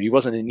Zimmer. He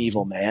wasn't an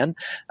evil man,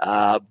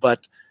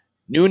 but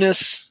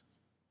newness,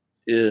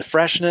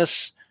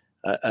 freshness.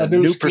 A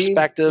new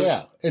perspective,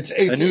 it's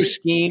a new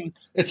scheme.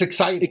 It's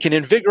exciting. It can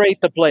invigorate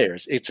the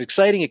players. It's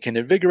exciting. It can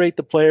invigorate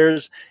the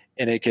players,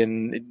 and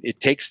it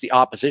takes the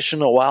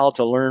opposition a while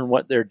to learn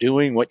what they're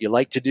doing, what you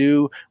like to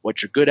do,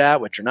 what you're good at,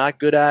 what you're not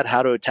good at,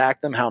 how to attack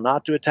them, how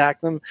not to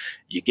attack them.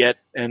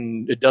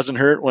 And it doesn't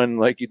hurt when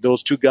like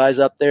those 2 guys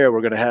up there.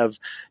 We're going to have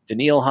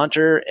Danielle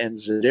Hunter and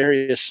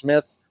Zadarius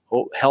Smith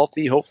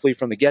healthy, hopefully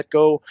from the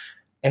get-go.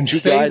 And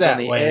 2 guys on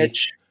the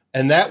edge.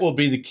 And that will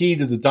be the key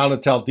to the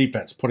Donatel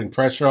defense, putting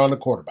pressure on the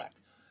quarterback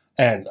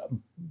and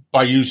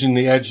by using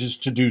the edges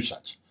to do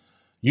such.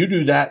 You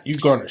do that, you're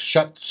going to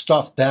shut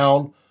stuff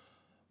down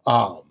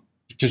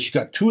because you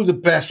got 2 of the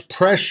best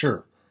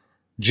pressure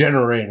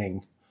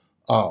generating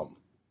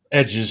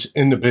edges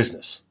in the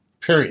business,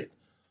 period.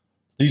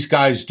 These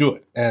guys do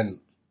it. And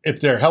if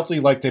they're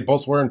healthy like they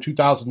both were in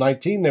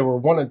 2019, they were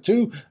 1 and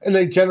 2, and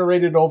they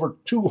generated over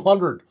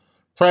 200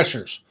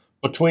 pressures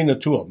between the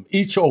 2 of them,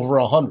 each over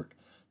 100.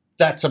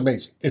 That's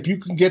amazing. If you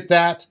can get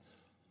that,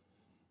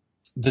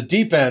 the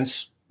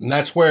defense, and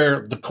that's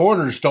where the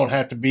corners don't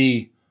have to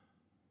be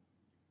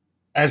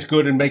as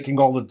good in making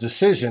all the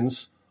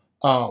decisions,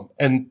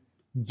 and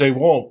they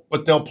won't,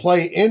 but they'll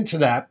play into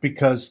that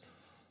because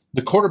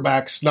the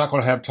quarterback's not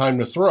going to have time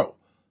to throw.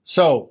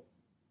 So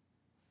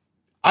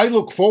I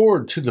look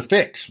forward to the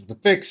fix. The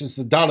fix is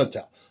the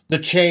Donatel. The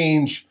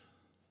change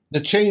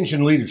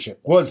in leadership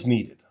was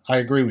needed. I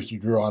agree with you,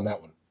 Drew, on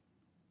that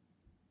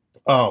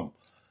one.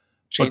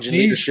 Change in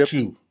leadership,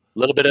 a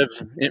little bit of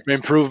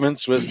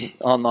improvements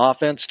on the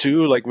offense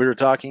too, like we were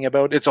talking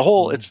about. It's a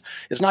whole. It's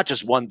not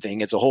just one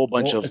thing. It's a whole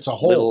bunch of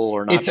little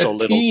or not so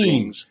little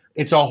things.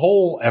 It's a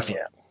whole effort,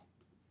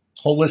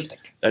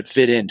 holistic that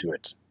fit into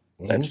it.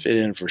 That fit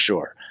in for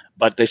sure.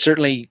 But they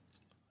certainly,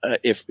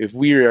 if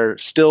we are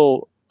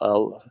still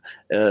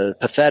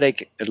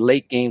pathetic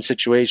late game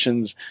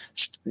situations,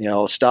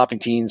 stopping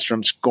teams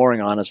from scoring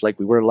on us like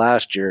we were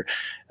last year,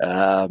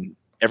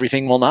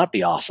 everything will not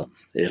be awesome.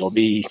 It'll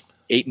be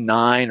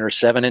 8-9 or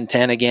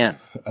 7-10 again.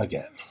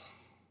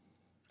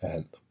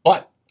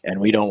 And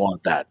we don't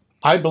want that.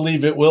 I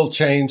believe it will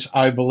change.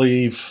 I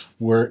believe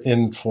we're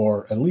in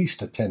for at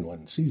least a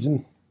 10-win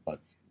season. But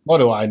what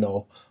do I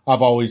know?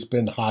 I've always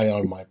been high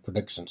on my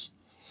predictions.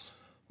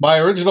 My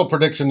original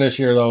prediction this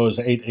year, though, is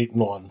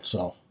 8-1.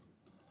 So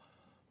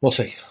we'll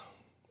see.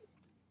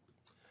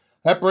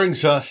 That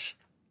brings us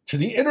to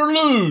the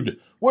interlude,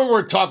 where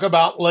we're talking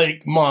about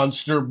Lake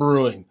Monster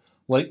Brewing.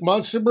 Lake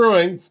Monster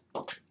Brewing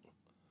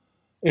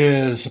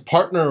is a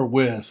partner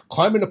with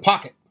Climb in the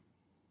Pocket,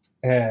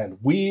 and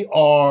we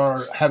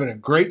are having a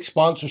great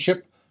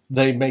sponsorship.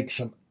 They make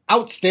some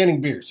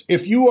outstanding beers.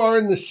 If you are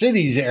in the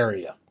cities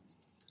area,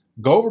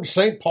 go over to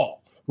St.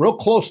 Paul, real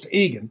close to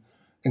Egan,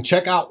 and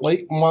check out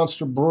Lake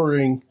Monster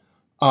Brewing,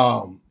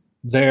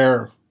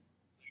 their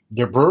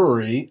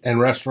brewery and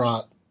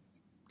restaurant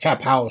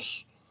tap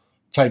house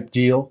type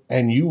deal,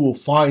 and you will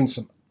find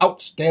some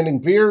outstanding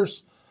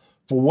beers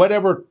for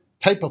whatever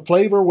type of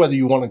flavor, whether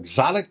you want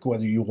exotic,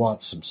 whether you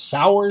want some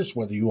sours,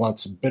 whether you want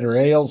some bitter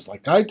ales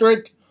like I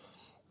drink.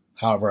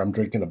 However, I'm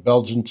drinking a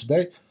Belgian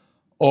today.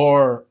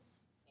 Or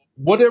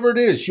whatever it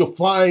is, you'll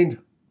find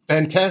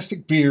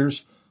fantastic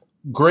beers,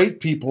 great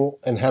people,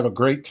 and have a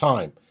great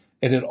time.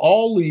 And it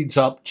all leads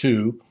up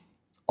to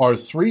our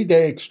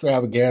 3-day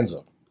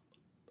extravaganza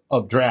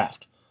of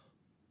draft.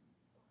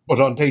 But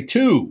on day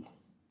 2,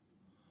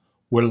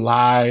 we're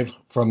live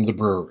from the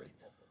brewery.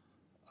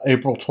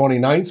 April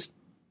 29th,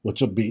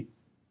 which will be,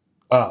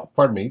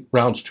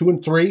 rounds 2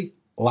 and 3,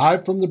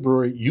 live from the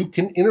brewery. You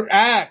can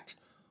interact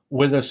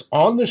with us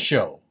on the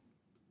show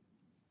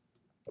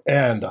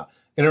and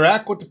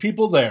interact with the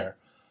people there.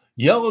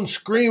 Yell and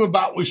scream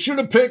about, we should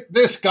have picked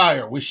this guy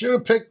or we should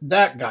have picked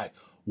that guy.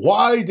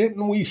 Why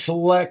didn't we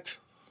select,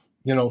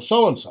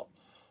 so-and-so?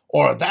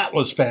 Or that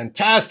was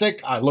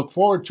fantastic. I look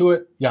forward to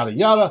it, yada,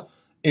 yada.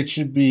 It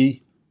should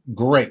be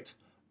great.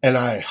 And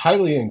I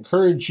highly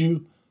encourage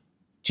you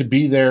to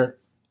be there.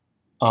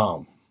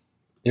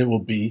 It will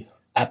be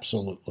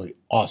absolutely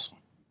awesome.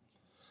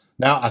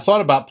 Now, I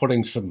thought about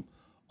putting some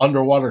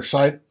underwater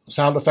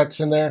sound effects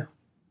in there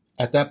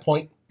at that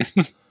point.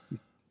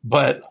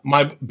 But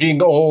my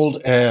being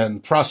old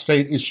and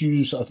prostate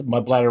issues, my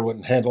bladder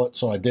wouldn't handle it,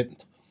 so I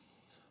didn't.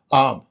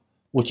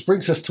 Which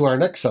brings us to our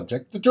next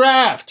subject, the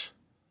draft.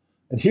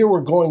 And here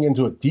we're going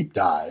into a deep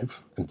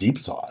dive and deep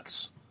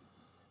thoughts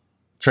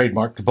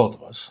trademark to both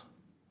of us,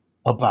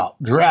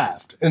 about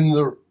draft and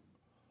the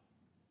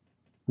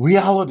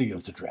reality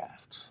of the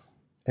draft.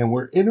 And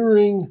we're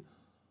entering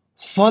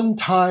fun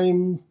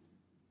time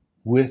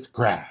with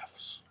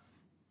graphs.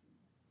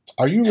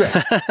 Are you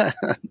ready?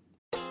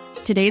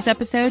 Today's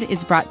episode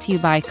is brought to you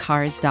by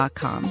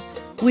Cars.com.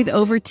 With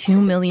over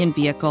 2 million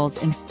vehicles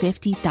and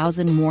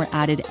 50,000 more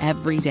added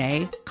every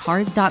day,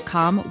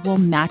 Cars.com will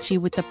match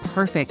you with the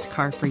perfect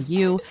car for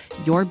you,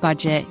 your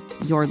budget,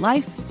 your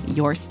life,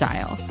 your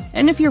style.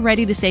 And if you're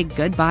ready to say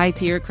goodbye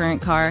to your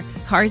current car,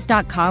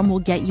 Cars.com will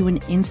get you an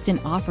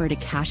instant offer to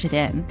cash it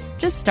in.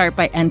 Just start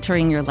by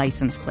entering your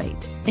license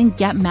plate and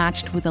get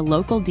matched with a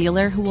local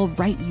dealer who will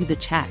write you the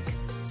check.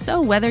 So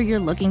whether you're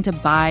looking to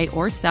buy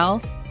or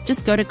sell,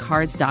 just go to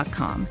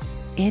Cars.com.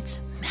 It's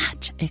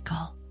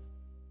magical.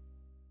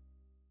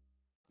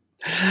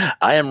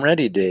 I am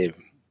ready, Dave.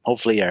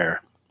 Hopefully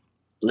our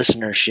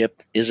listenership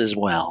is as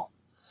well.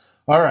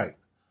 All right.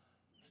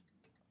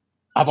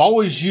 I've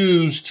always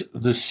used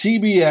the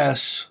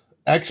CBS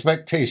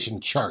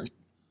expectation chart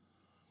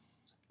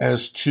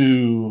as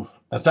to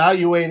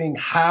evaluating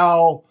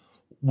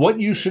what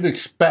you should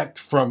expect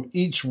from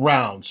each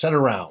round, set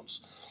of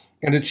rounds.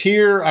 And it's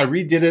here, I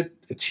redid it,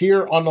 it's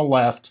here on the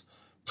left,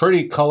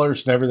 pretty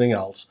colors and everything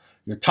else.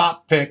 Your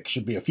top pick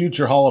should be a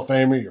future Hall of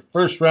Famer. Your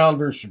first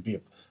rounder should be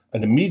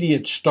an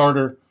immediate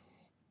starter,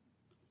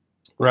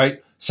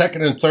 right?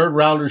 Second and third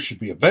rounders should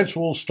be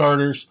eventual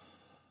starters.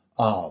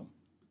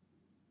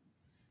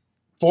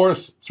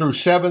 Fourth through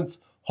seventh,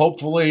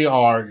 hopefully,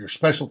 are your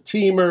special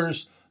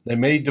teamers. They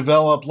may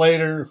develop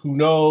later. Who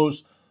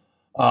knows?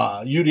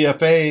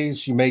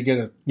 UDFAs, you may get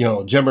a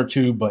gem or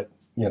two, but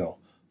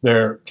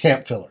they're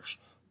camp fillers.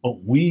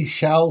 But we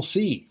shall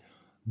see.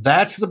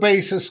 That's the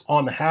basis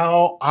on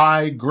how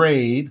I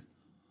grade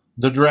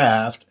the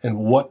draft and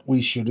what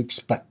we should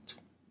expect.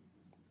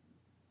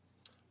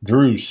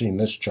 Drew's seen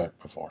this chart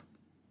before.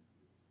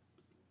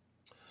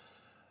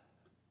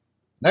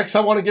 Next, I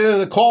want to get into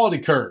the quality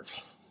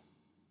curve.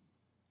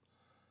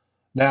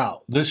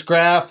 Now, this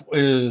graph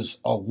is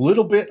a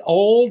little bit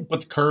old,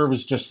 but the curve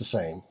is just the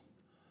same.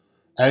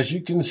 As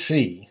you can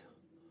see,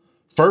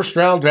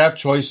 first-round draft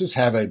choices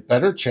have a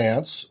better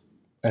chance,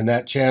 and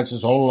that chance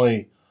is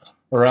only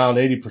around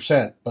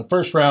 80%. But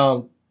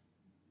first-round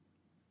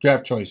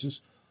draft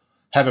choices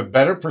have a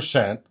better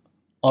percent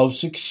of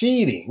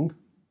succeeding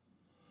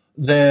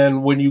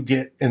than when you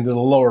get into the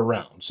lower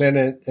rounds.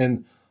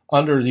 And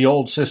under the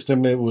old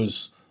system, it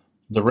was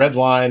the red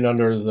line.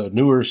 Under the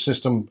newer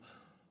system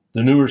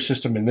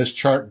in this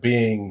chart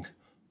being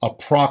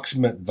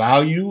approximate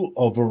value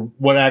over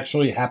what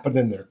actually happened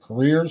in their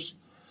careers.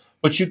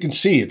 But you can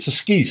see it's a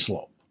ski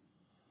slope.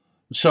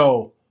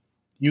 So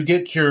you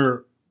get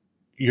your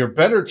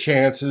better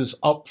chances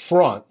up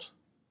front,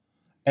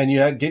 and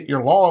you get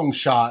your long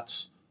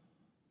shots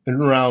in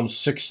rounds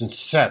 6 and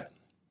 7.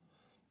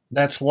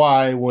 That's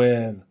why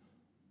when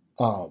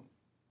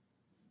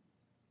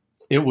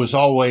it was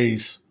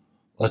always,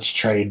 let's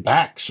trade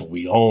back so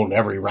we own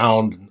every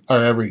round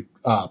or every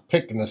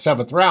pick in the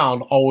 7th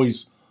round,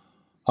 always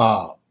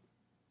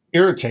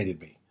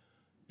irritated me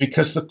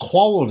because the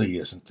quality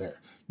isn't there.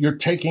 You're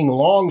taking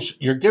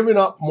you're giving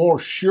up more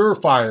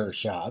surefire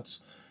shots.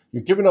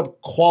 You're giving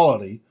up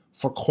quality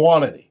for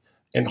quantity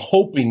and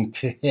hoping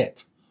to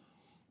hit.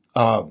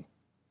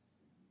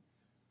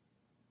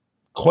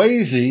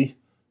 Quasi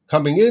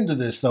coming into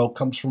this, though,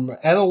 comes from an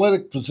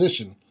analytic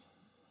position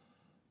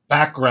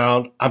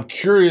background. I'm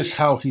curious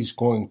how he's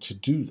going to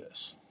do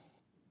this.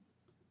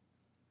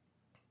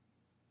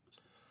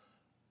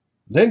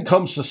 Then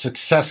comes the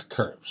success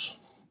curves.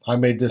 I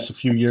made this a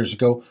few years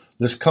ago.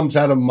 This comes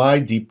out of my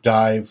deep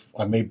dive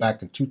I made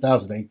back in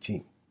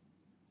 2018.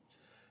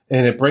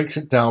 And it breaks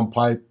it down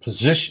by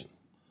position,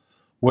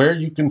 where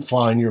you can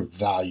find your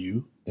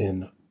value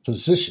in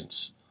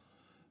positions.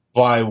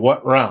 By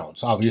what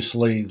rounds?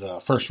 Obviously, the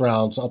first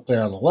round's up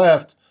there on the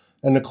left,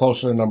 and the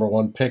closer to number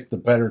 1 pick, the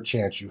better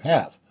chance you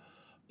have.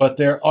 But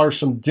there are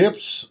some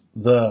dips.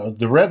 The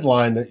red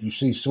line that you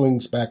see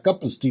swings back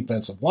up as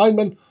defensive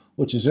lineman,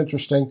 which is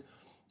interesting.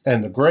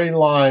 And the gray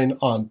line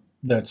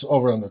that's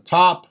over on the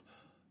top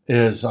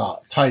is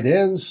tight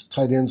ends.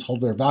 Tight ends hold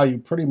their value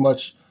pretty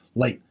much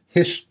late.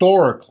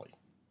 Historically,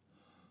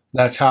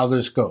 that's how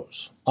this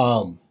goes,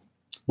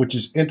 which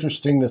is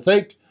interesting to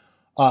think.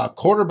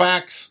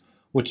 Quarterbacks,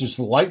 which is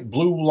the light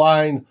blue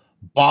line,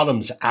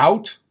 bottoms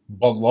out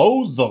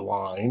below the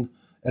line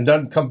and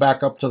doesn't come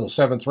back up to the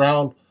 7th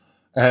round.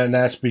 And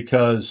that's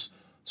because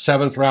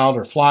 7th round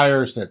are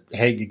flyers that,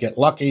 hey, you get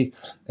lucky.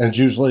 And it's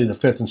usually the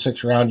 5th and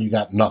 6th round, you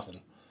got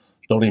nothing.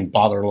 Don't even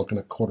bother looking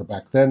at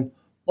quarterback then.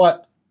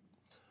 But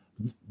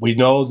we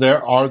know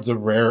there are the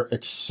rare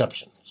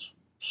exceptions.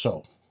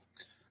 So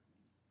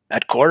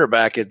at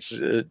quarterback, it's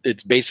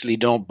basically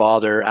don't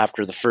bother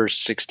after the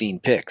first 16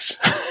 picks.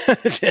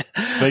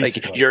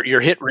 Like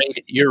your hit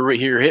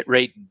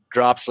rate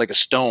drops like a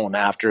stone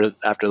after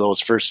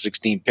those first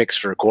 16 picks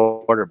for a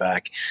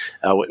quarterback.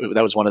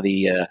 That was one of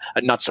the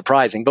not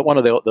surprising, but one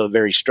of the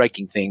very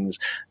striking things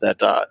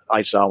that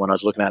I saw when I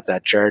was looking at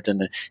that chart,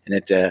 and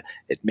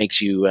it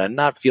makes you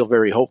not feel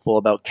very hopeful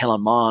about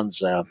Kellen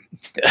Mond's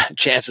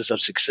chances of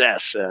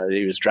success.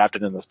 He was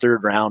drafted in the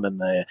third round, and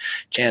the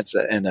chance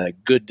and a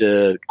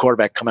good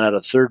quarterback coming out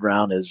of the third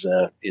round is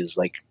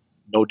like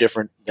no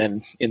different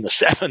than in the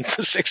seventh,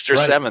 sixth, or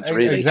seventh,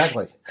 really.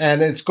 Exactly.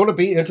 And it's going to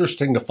be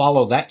interesting to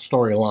follow that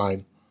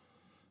storyline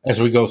as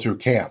we go through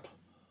camp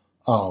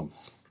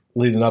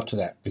leading up to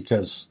that,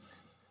 because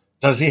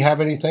does he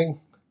have anything?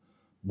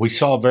 We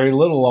saw very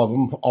little of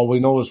him. All we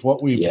know is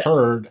what we've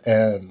heard,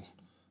 and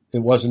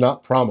it was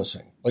not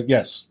promising. But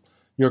yes,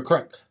 you're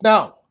correct.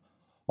 Now,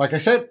 like I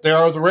said, there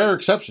are the rare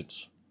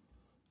exceptions.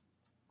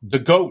 The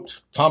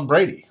GOAT, Tom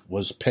Brady,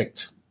 was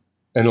picked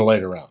in the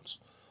later rounds.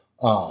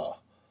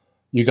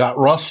 You got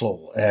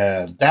Russell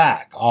and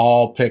Dak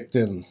all picked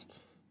in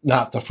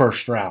not the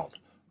first round,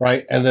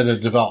 right? And then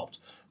it developed.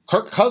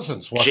 Kirk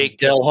Cousins wasn't Jake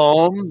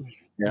Delhomme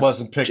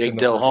wasn't picked Jake in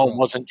the first Delhomme round.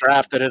 wasn't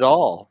drafted at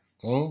all.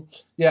 Mm-hmm.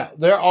 Yeah,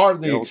 there are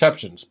the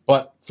exceptions,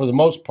 but for the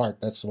most part,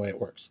 that's the way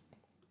it works.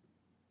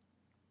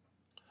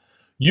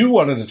 You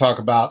wanted to talk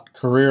about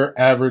career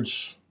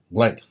average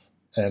length,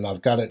 and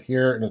I've got it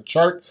here in a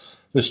chart.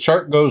 This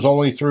chart goes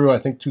only through, I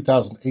think,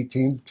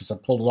 2018, because I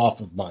pulled it off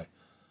of my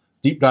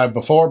deep dive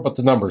before, but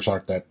the numbers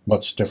aren't that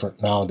much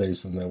different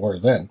nowadays than they were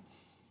then.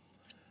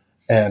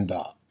 And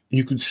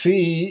you could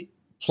see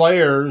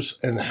players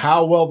and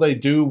how well they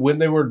do when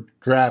they were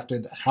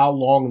drafted, how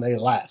long they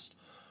last.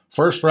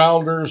 First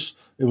rounders,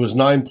 it was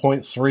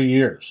 9.3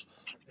 years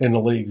in the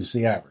league is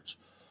the average.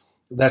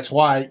 That's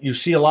why you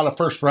see a lot of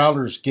first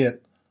rounders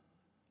get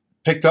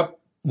picked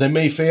up. They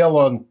may fail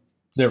on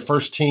their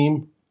first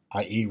team,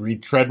 i.e.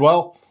 Reed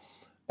Treadwell,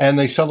 and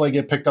they suddenly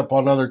get picked up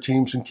on other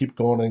teams and keep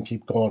going and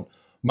keep going.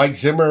 Mike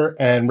Zimmer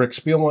and Rick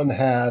Spielman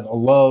had a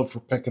love for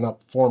picking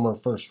up former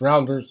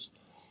first-rounders.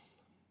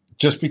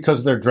 Just because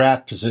of their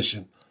draft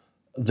position,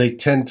 they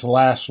tend to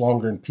last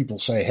longer, and people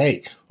say,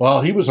 hey,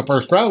 well, he was a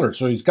first-rounder,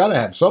 so he's got to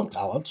have some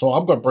talent, so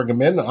I'm going to bring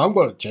him in, and I'm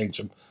going to change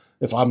him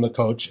if I'm the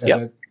coach.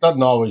 And it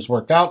doesn't always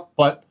work out,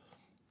 but,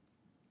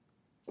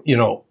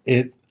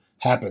 it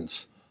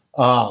happens.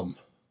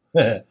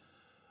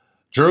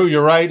 Drew,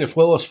 you're right. If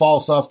Willis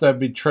falls off, that'd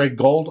be trade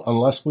gold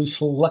unless we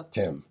select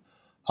him.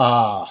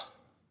 I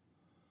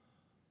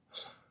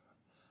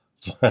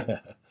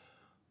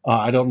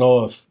don't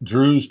know if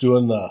Drew's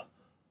doing the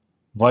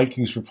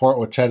Vikings report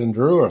with Ted and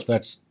Drew or if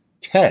that's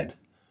Ted.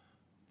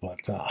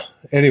 But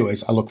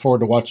anyways, I look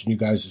forward to watching you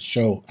guys'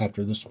 show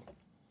after this one.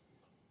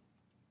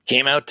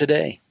 Came out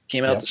today.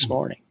 Came out this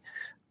morning.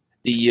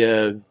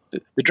 The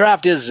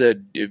draft is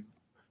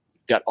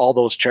got all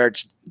those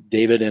charts,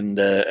 David, and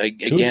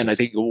again, I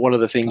think one of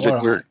the things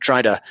that we're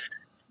trying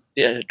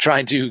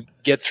to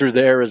get through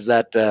there is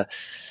that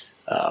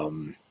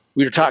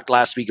we were talking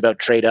last week about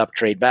trade up,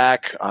 trade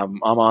back.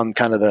 I'm on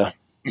kind of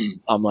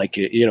I'm like,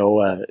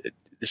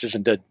 this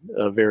isn't a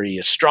very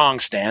strong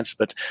stance,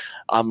 but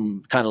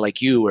I'm kind of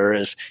like you, where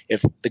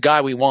if the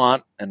guy we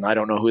want, and I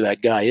don't know who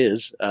that guy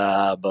is,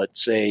 but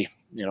say,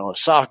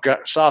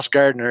 Sauce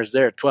Gardner is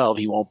there at 12.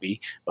 He won't be,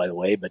 by the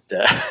way, but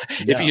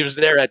if he was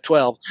there at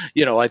 12,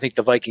 I think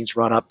the Vikings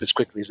run up as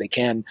quickly as they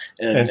can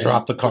and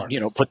drop the card.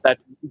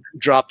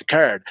 Drop the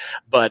card.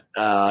 But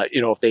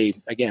if they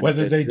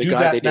whether they do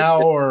that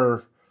now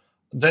or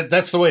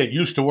that's the way it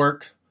used to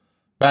work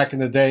back in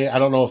the day. I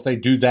don't know if they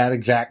do that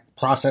exact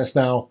process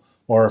now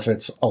or if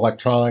it's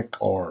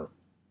electronic or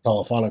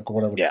telephonic or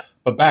whatever. Yeah.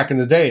 But back in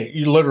the day,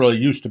 you literally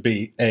used to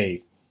be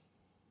a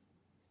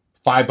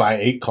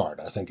 5x8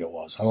 card, I think it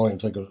was. I don't even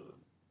think it was.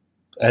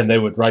 And they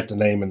would write the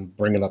name and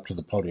bring it up to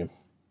the podium.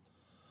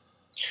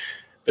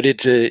 But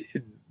it's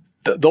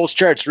those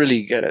charts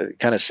really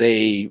kind of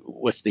say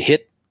with the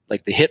hit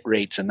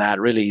rates and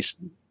that really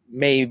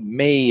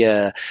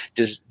may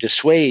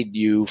dissuade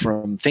you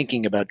from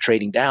thinking about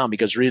trading down,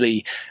 because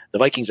really the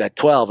Vikings at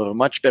 12 have a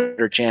much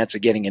better chance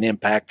of getting an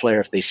impact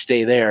player if they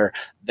stay there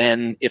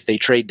than if they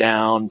trade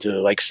down to,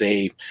 like,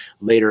 say,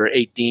 later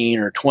 18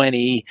 or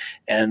 20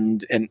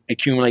 and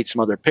accumulate some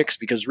other picks,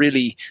 because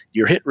really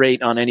your hit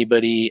rate on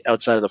anybody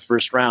outside of the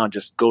first round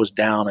just goes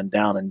down and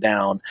down and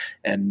down.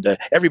 And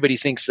everybody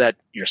thinks that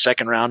your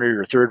second rounder,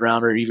 your third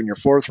rounder, even your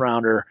fourth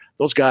rounder,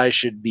 those guys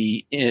should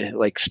be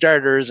like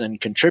starters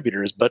and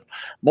contributors. But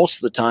most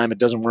of the time it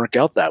doesn't work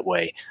out that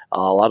way.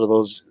 A lot of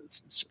those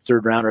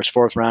third rounders,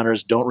 fourth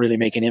rounders don't really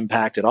make an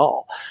impact at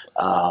all,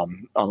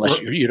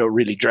 unless you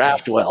really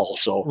draft well.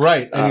 So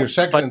right, and your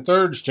second and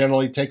thirds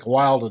generally take a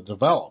while to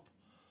develop.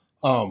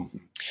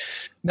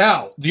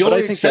 Now, the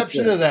only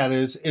exception to that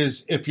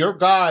is if your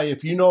guy,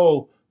 if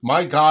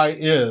my guy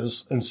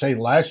is, and say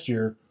last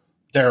year,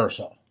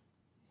 Darisaw,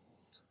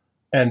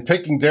 and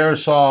picking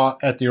Darisaw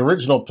at the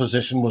original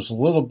position was a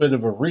little bit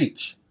of a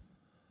reach.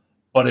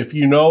 But if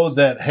you know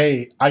that,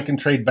 hey, I can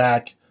trade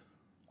back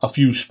a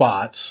few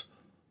spots,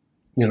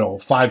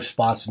 5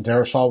 spots, and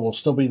Darisaw will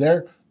still be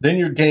there, then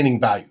you're gaining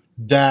value.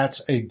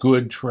 That's a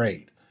good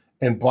trade.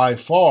 And by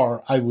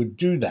far, I would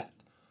do that.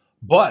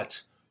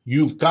 But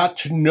you've got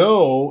to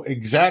know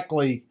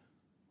exactly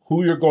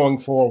who you're going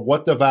for,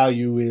 what the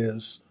value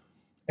is,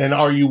 and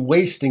are you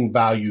wasting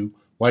value,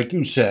 like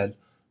you said,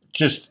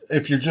 just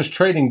if you're just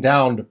trading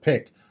down to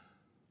pick,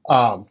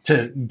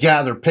 to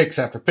gather picks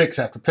after picks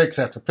after picks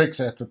after picks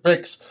after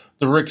picks,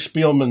 the Rick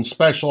Spielman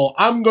special,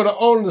 I'm going to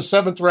own the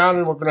 7th round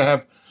and we're going to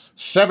have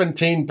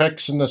 17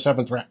 picks in the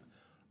 7th round,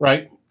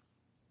 right?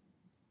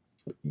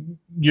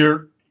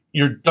 You're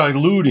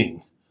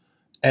diluting,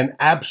 and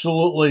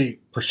absolutely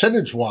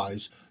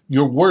percentage-wise,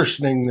 you're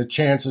worsening the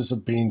chances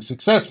of being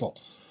successful.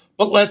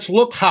 But let's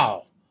look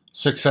how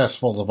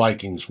successful the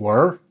Vikings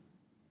were.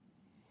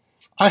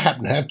 I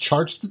happen to have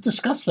charts to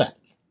discuss that.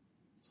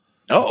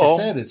 Like I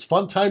said, it's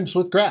fun times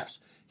with graphs.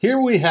 Here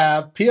we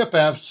have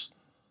PFF's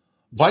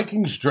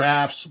Vikings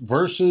drafts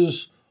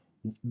versus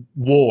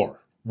WAR.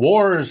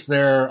 WAR is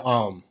their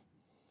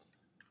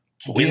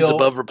wins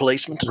above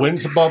replacements.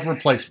 Wins above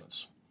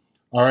replacements.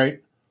 All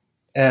right.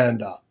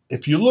 And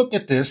if you look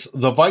at this,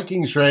 the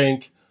Vikings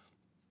rank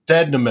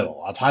dead in the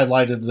middle. I've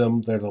highlighted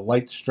them. They're the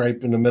light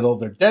stripe in the middle.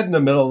 They're dead in the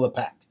middle of the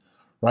pack,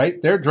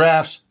 right? Their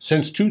drafts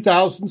since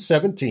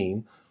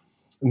 2017,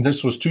 and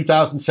this was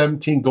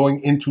 2017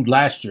 going into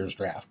last year's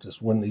draft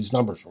is when these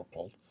numbers were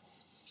pulled.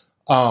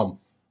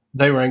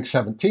 They rank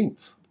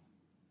 17th.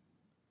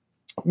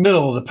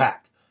 Middle of the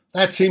pack.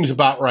 That seems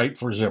about right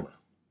for Zimmer,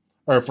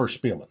 or for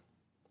Spielman.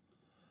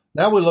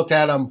 Now we look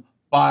at them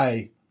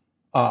by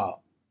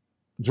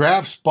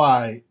drafts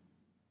by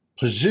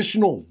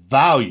positional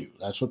value.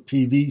 That's what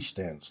PV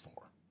stands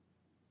for,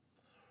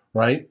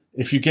 right?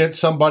 If you get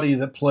somebody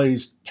that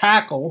plays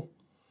tackle,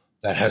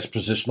 that has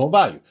positional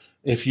value.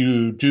 If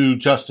you do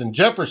Justin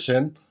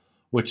Jefferson,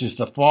 which is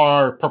the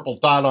far purple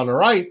dot on the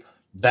right,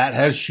 that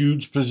has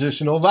huge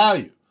positional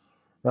value,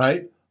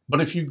 right?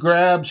 But if you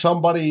grab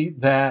somebody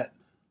that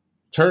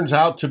turns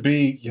out to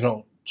be,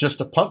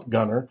 just a punt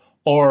gunner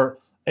or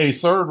a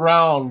 3rd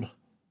round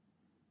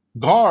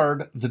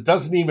guard that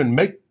doesn't even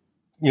make,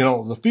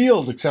 the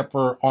field except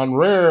for on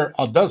rare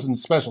a dozen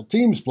special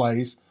teams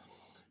plays,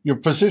 your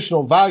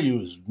positional value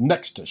is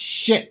next to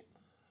shit.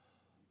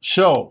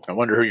 So I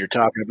wonder who you're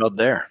talking about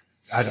there.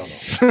 I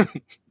don't know.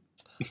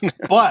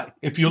 But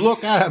if you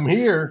look at them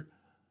here,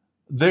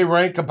 they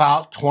rank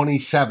about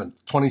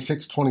 27th,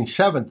 26th,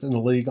 27th in the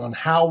league on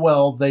how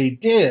well they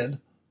did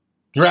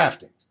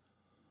drafting.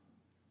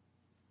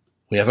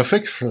 We have a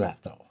fix for that,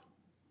 though.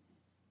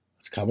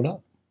 It's coming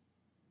up.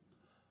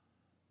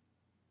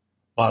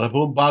 Bada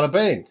boom, bada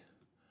bang.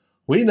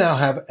 We now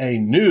have a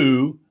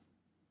new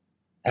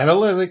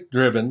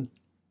analytic-driven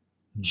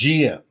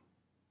GM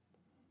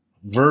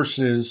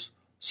versus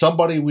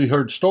somebody we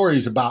heard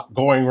stories about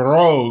going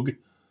rogue,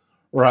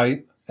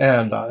 right?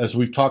 And as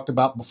we've talked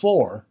about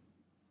before.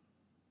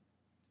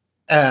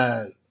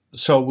 And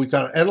so we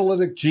got an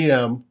analytic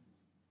GM.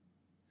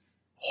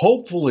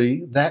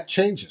 Hopefully that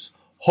changes.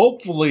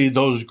 Hopefully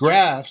those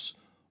graphs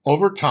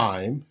over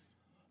time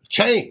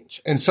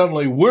change and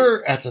suddenly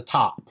we're at the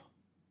top.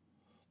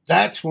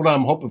 That's what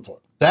I'm hoping for.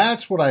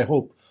 That's what I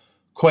hope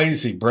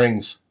Kwesi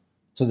brings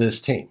to this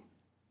team.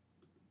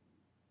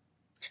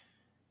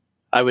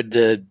 I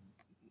would,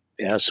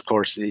 yes, of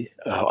course.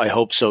 I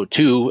hope so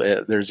too.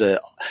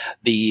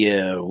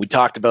 We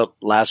talked about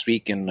last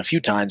week and a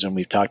few times when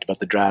we've talked about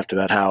the draft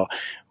about how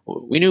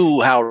we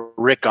knew how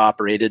Rick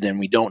operated and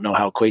we don't know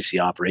how Kwesi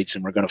operates,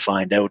 and we're going to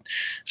find out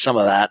some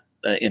of that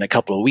in a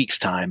couple of weeks'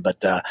 time.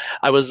 But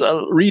I was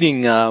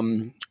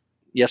reading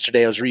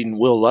yesterday. I was reading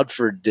Will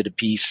Ludford did a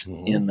piece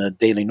in the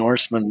Daily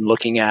Norseman.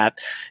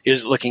 He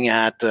was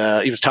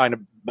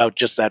talking about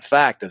just that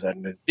fact of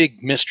a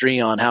big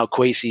mystery on how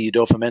Kwesi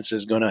Adofo-Mensah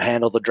is going to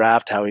handle the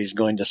draft, how he's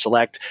going to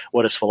select,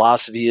 what his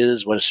philosophy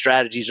is, what his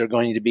strategies are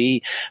going to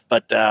be.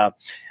 But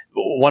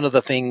one of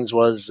the things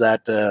was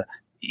that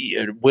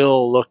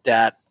Will looked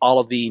at all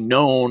of the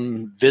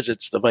known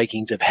visits the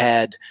Vikings have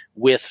had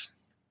with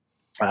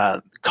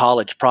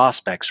college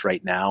prospects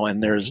right now,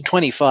 and there's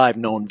 25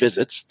 known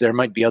visits. There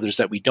might be others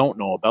that we don't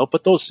know about,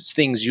 but those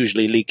things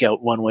usually leak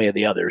out one way or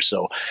the other.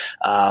 So,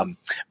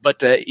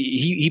 but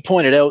he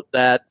pointed out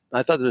that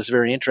I thought it was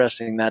very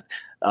interesting that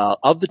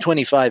of the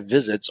 25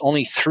 visits,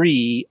 only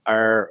 3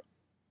 are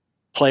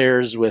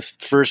players with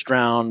first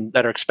round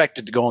that are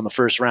expected to go in the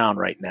first round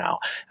right now,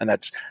 and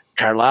that's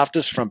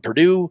Karlaftis from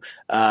Purdue,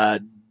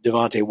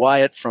 Devontae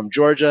Wyatt from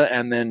Georgia,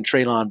 and then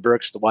Treylon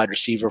Burks, the wide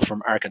receiver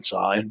from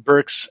Arkansas. And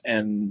Burks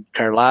and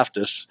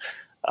Karlaftis,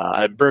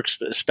 Burks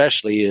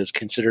especially, is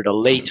considered a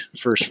late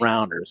first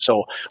rounder.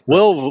 So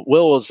Will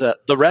was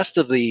the rest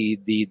of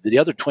the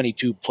other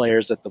 22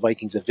 players that the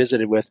Vikings have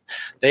visited with.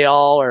 They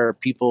all are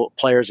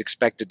players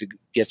expected to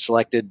get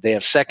selected. They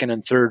have 2nd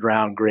and 3rd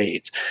round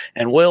grades.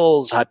 And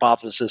Will's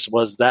hypothesis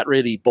was that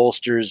really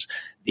bolsters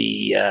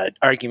the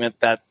argument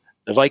that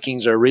the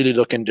Vikings are really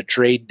looking to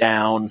trade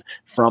down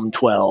from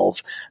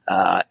 12,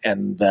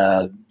 and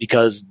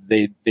because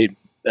they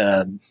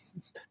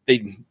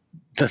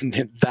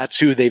that's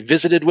who they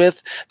visited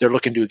with. They're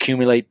looking to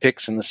accumulate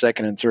picks in the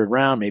second and third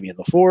round, maybe in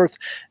the fourth,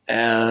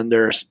 and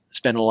they're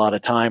spending a lot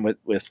of time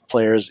with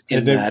players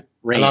in that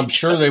range. And I'm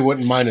sure they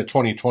wouldn't mind a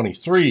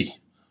 2023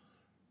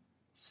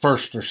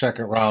 first or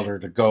second rounder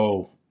to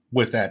go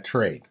with that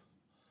trade.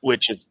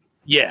 Which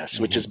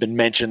has been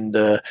mentioned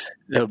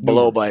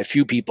below by a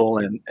few people,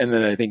 and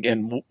then I think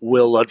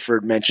Will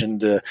Ludford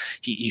mentioned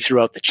he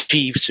threw out the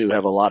Chiefs, who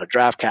have a lot of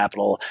draft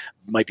capital,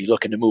 might be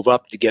looking to move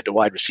up to get a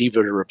wide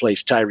receiver to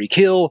replace Tyreek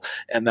Hill,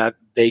 and that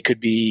they could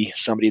be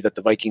somebody that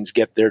the Vikings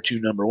get their 2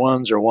 number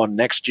ones, or one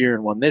next year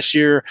and one this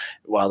year,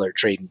 while they're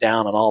trading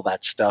down and all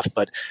that stuff.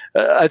 But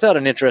I thought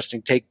an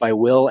interesting take by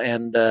Will,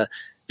 and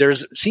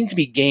seems to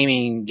be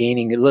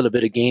gaining a little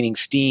bit of gaining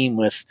steam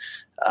with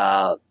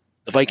the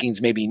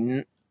Vikings.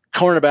 Maybe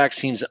cornerback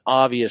seems an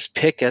obvious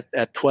pick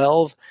at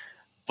 12,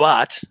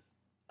 but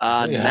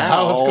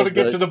now I was going to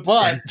get to the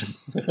but.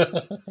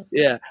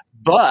 Yeah,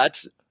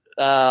 but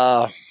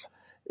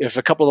if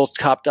a couple of those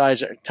top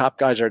guys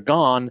are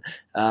gone,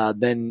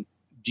 then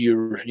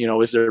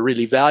is there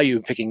really value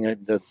in picking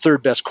the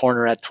third best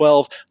corner at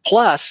 12?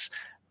 Plus,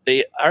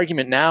 the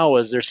argument now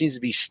is there seems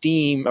to be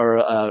steam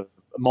or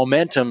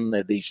momentum,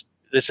 at least.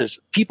 This is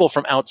people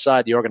from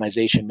outside the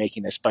organization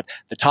making this, but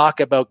the talk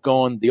about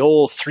going the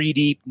old 3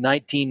 deep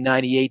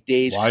 1998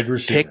 days,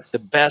 pick the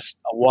best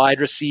wide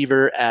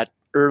receiver at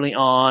early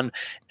on,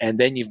 and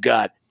then you've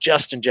got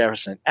Justin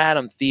Jefferson,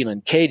 Adam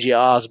Thielen, KJ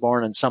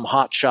Osborne, and some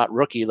hotshot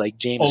rookie like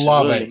Jameson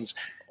Williams.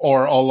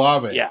 Or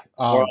Olave. Yeah.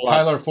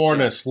 Tyler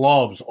Fornes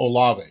loves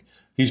Olave.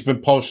 He's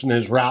been posting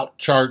his route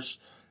charts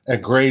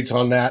and grades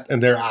on that,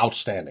 and they're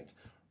outstanding,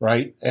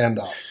 right? And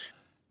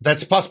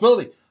that's a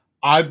possibility.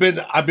 I've been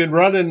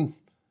running.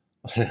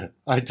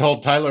 I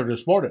told Tyler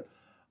this morning,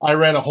 I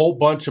ran a whole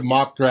bunch of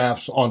mock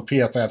drafts on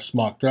PFF's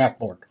mock draft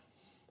board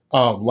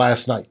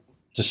last night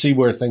to see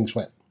where things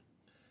went.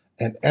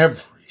 And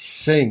every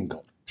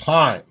single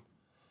time,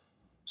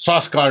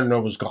 Sauce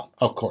Gardner was gone.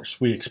 Of course,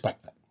 we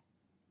expect that.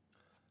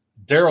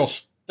 Darryl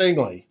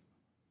Stingley,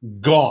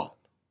 gone.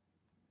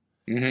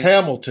 Mm-hmm.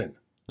 Hamilton,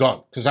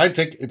 gone. Because I'd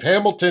take, if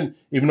Hamilton,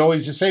 even though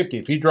he's a safety,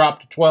 if he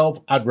dropped to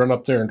 12, I'd run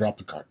up there and drop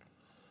the card.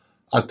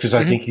 Because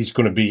I think he's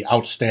going to be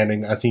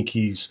outstanding. I think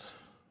he's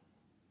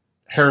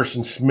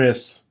Harrison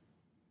Smith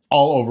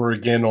all over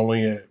again,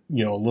 only a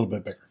little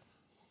bit bigger.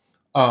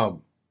 But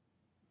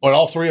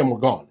all three of them were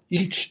gone.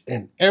 Each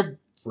and every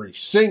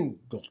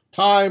single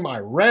time I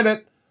ran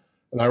it,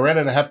 and I ran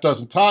it a half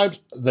dozen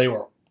times, they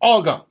were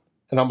all gone.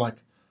 And I'm like,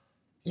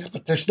 yeah,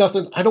 but there's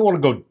nothing. I don't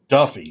want to go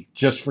Duffy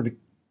just for the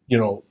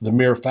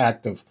mere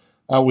fact of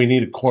we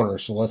need a corner,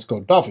 so let's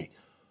go Duffy.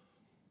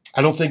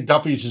 I don't think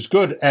Duffy's as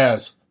good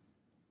as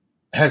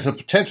has the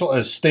potential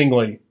as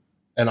Stingley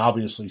and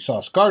obviously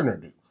Sauce Gardner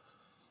do.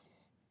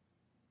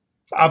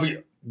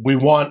 We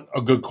want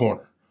a good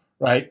corner,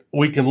 right?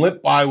 We can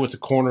limp by with the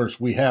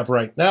corners we have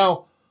right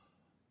now,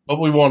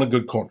 but we want a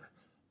good corner.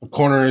 The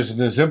corner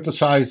isn't as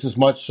emphasized as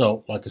much,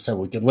 so like I said,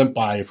 we could limp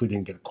by if we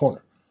didn't get a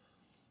corner.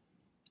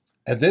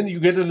 And then you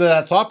get into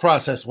that thought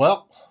process,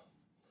 well,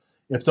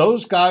 if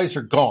those guys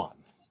are gone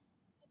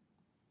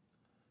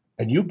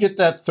and you get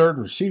that third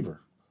receiver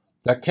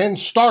that can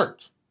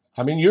start,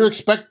 I mean, you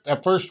expect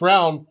that first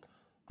round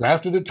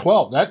drafted at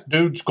 12. That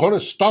dude's going to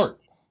start.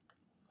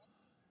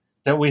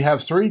 That we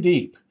have 3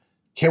 deep.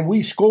 Can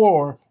we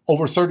score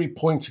over 30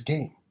 points a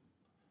game?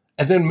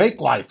 And then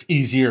make life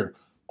easier,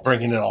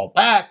 bringing it all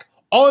back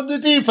on the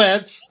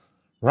defense,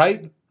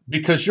 right?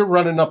 Because you're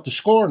running up the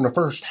score in the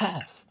first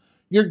half.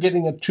 You're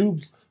getting a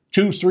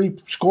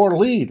 2-3 score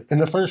lead in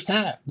the first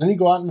half. Then you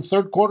go out in the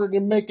third quarter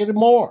and make it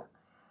more,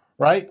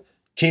 right?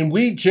 Can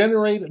we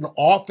generate an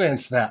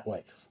offense that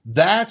way?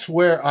 That's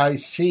where I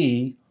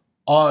see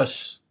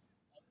us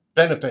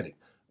benefiting.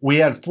 We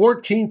had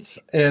 14th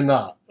in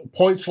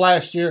points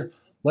last year.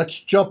 Let's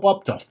jump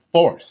up to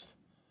 4th.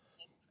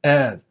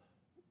 And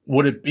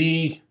would it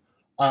be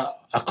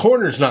a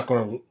corner's not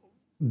going to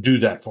do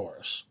that for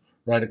us,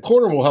 right? A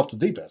corner will help the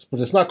defense, but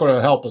it's not going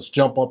to help us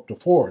jump up to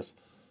 4th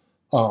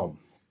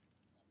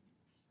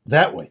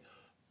that way.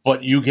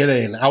 But you get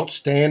an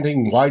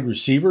outstanding wide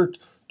receiver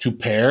to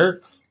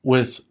pair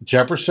with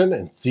Jefferson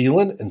and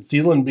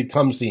Thielen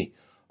becomes the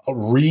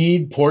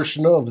read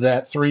portion of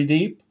that 3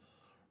 deep,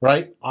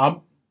 right?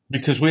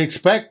 Because we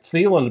expect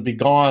Thielen to be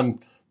gone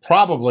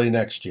probably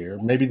next year,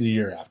 maybe the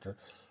year after,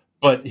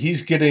 but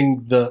he's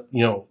getting the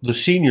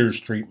seniors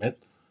treatment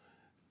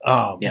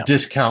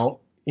discount,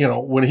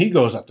 when he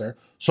goes up there.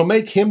 So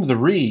make him the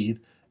read,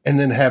 and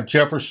then have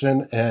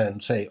Jefferson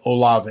and say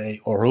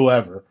Olave or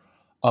whoever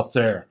up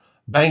there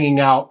banging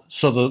out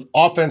so the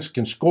offense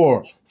can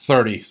score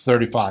 30,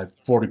 35,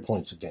 40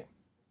 points a game.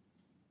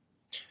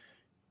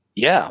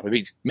 Yeah,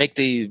 maybe make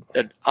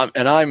that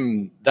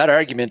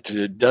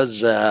argument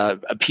does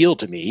appeal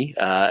to me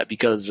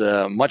because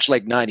much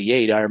like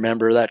 98, I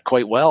remember that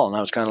quite well. And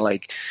I was kind of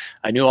like,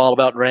 I knew all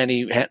about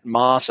Randy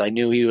Moss. I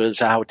knew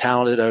how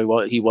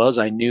talented he was.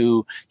 I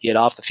knew he had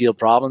off the field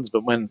problems.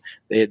 But when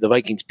the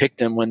Vikings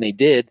picked him when they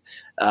did,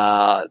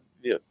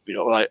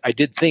 I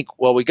did think,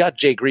 well, we got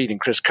Jake Reed and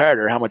Chris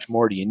Carter. How much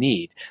more do you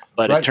need?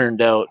 But Right. it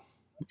turned out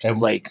And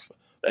like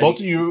both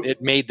of you,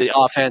 it made the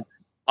offense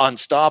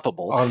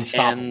unstoppable.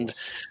 And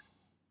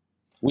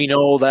we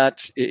know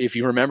that if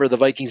you remember the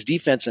Vikings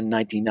defense in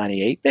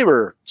 1998, they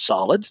were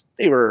solid.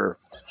 They were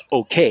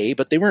okay,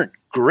 but they weren't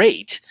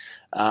great.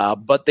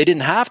 But they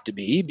didn't have to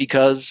be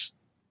because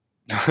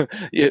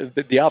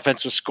the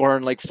offense was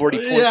scoring like 40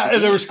 points. Yeah,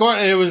 they were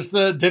scoring. It was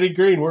the Denny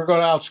Green, we're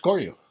going to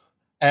outscore you.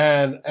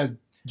 And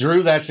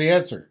Drew, that's the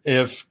answer.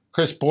 If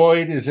Chris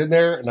Boyd is in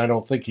there, and I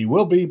don't think he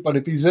will be, but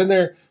if he's in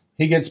there,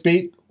 he gets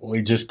beat,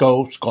 we just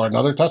go score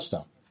another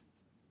touchdown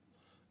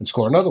and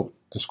score another one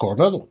and score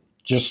another one,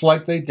 just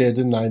like they did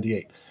in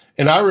 98.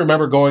 And I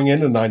remember going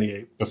into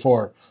 98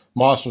 before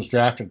Moss was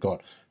drafted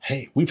going,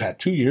 hey, we've had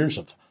 2 years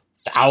of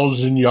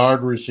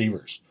 1,000-yard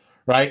receivers,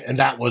 right? And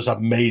that was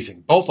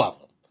amazing. Both of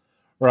them,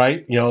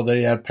 right?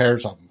 They had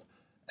pairs of them.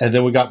 And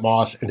then we got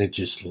Moss, and it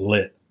just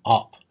lit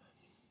up.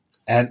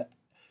 And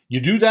you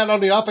do that on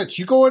the offense.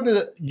 You go into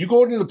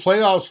the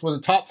playoffs with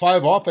a top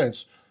 5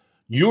 offense,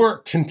 you're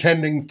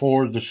contending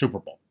for the Super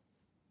Bowl.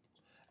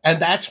 And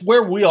that's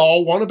where we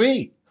all want to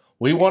be.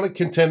 We want to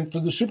contend for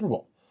the Super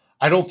Bowl.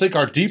 I don't think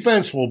our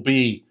defense will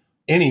be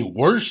any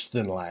worse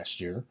than last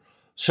year.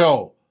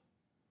 So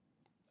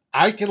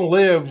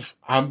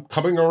I'm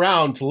coming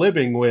around to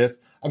living with,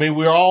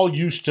 we're all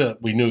used to,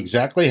 we knew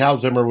exactly how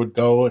Zimmer would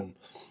go and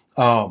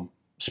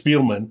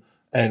Spielman.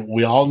 And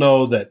we all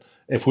know that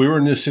if we were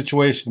in this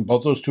situation,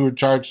 both those two are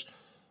charged,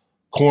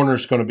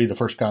 corner's going to be the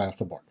first guy off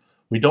the board.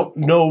 We don't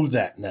know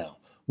that now.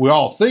 We're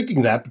all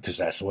thinking that because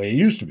that's the way it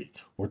used to be.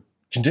 We're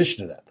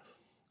conditioned to that.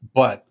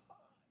 But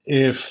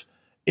if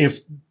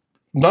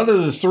none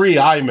of the three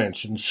I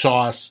mentioned,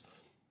 Sauce,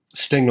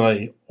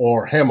 Stingley,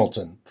 or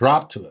Hamilton,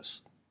 dropped to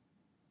us,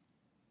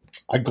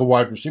 I'd go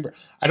wide receiver.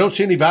 I don't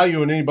see any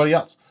value in anybody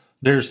else.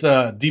 There's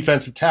the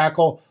defensive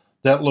tackle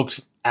that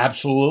looks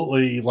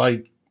absolutely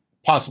like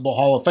possible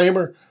Hall of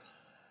Famer.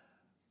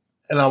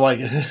 And I'm like,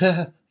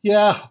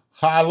 yeah,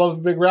 I love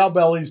the big round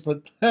bellies,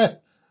 but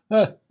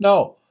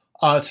no.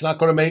 It's not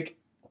going to make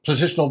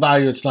positional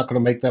value. It's not going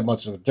to make that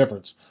much of a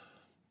difference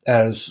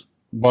as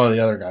one of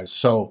the other guys.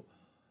 So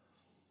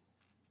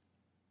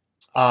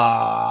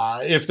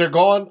if they're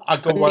gone,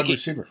 I'd go wide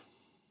receiver.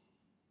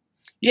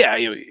 Yeah,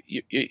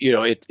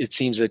 it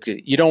seems like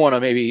you don't want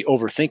to maybe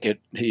overthink it.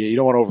 You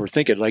don't want to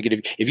overthink it. Like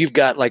if you've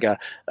got like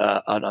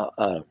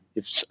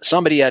if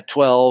somebody at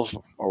 12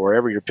 or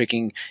wherever you're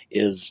picking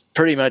is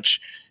pretty much,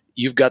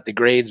 you've got the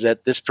grades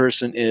that this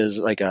person is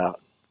like a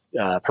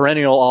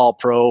perennial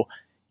All-Pro,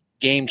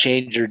 game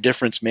changer,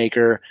 difference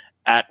maker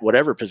at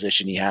whatever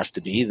position he has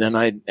to be,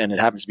 and it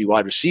happens to be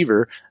wide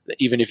receiver,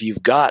 even if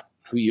you've got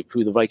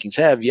who the Vikings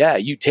have, yeah,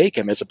 you take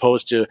him, as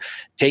opposed to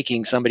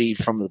taking somebody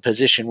from the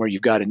position where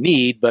you've got a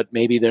need, but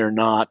maybe they don't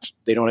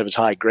have as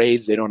high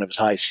grades, they don't have as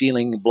high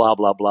ceiling, blah,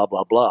 blah, blah,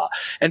 blah, blah.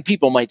 And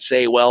people might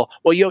say, well,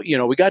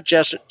 we got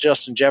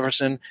Justin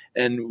Jefferson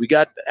and we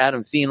got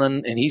Adam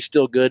Thielen and he's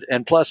still good.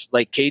 And plus,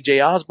 like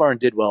KJ Osborne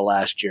did well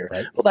last year.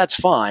 Right. Well, that's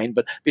fine.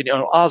 But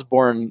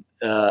Osborne,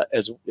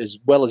 as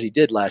well as he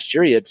did last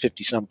year, he had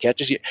 50-some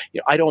catches.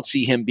 I don't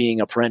see him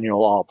being a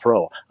perennial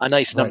All-Pro, a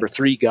nice number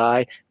 3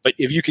 guy. But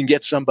if you can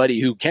get somebody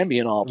who can be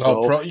an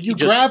All-Pro, you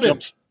grab him.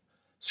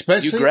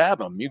 Especially you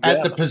grab him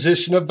at the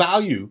position of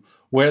value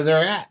where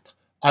they're at.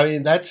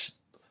 It's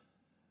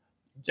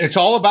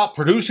all about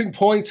producing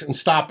points and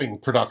stopping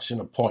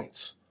production of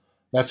points.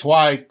 That's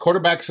why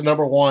quarterback's the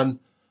number 1.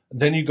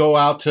 Then you go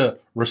out to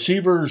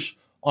receivers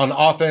on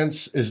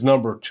offense is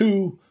number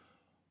 2.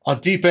 On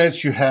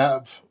defense, you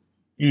have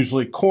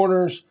usually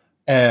corners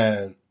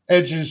and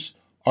edges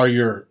are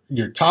your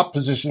top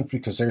positions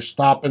because they're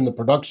stopping the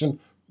production.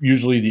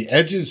 Usually the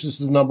edges is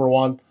the number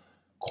 1,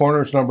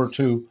 corners number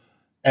 2,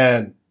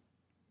 and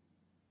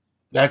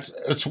that's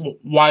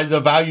why the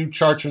value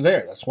charts are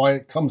there. That's why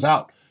it comes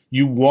out.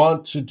 You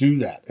want to do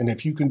that, and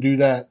if you can do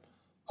that,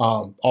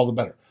 all the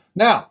better.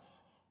 Now,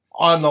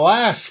 on the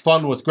last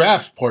Fun with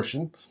Graphs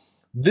portion,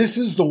 this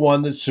is the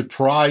one that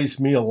surprised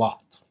me a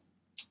lot.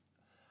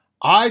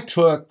 I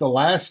took the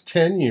last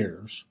 10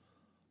 years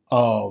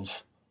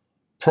of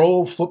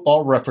Pro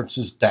Football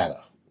References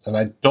data, and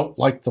I don't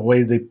like the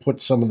way they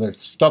put some of their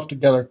stuff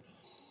together,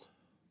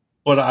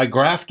 but I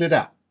graphed it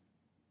out.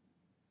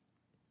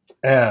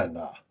 And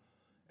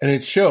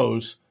it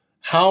shows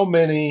how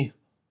many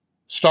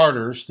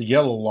starters, the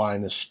yellow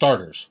line is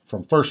starters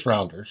from first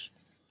rounders,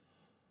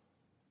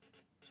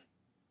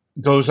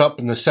 goes up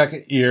in the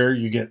second year.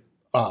 You get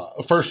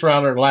a first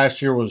rounder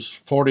last year was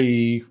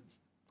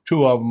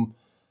 42 of them.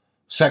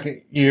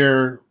 Second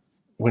year,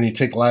 when you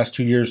take the last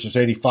 2 years, is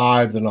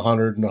 85, then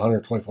 100 and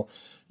 124.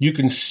 You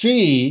can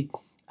see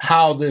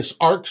how this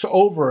arcs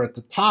over at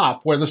the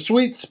top where the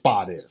sweet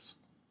spot is,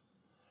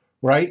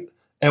 right?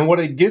 And what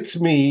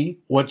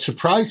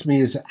surprised me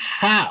is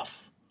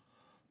half,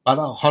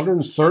 about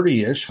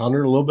 130-ish,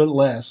 100, a little bit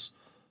less,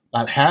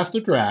 about half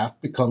the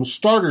draft becomes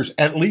starters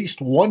at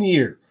least 1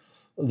 year.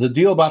 The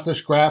deal about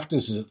this draft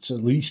is it's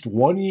at least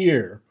 1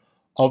 year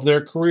of their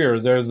career.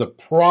 They're the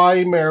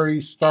primary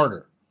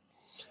starter.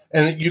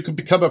 And you could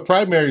become a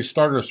primary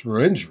starter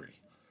through injury,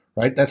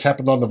 right? That's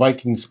happened on the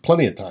Vikings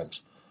plenty of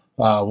times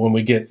when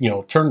we get,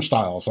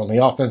 turnstiles on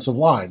the offensive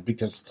line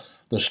because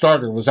the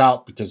starter was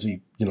out because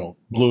he,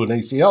 blew an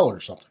ACL or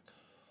something.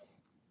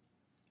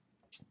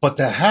 But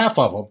that half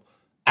of them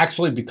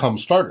actually become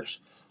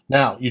starters.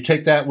 Now, you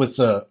take that with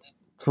the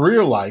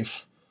career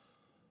life,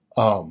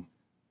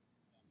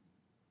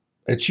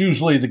 it's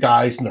usually the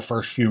guys in the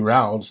first few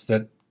rounds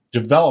that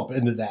develop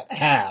into that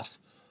half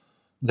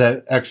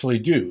that actually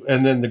do.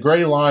 And then the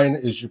gray line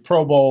is your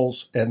Pro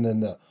Bowls, and then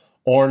the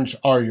orange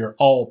are your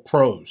all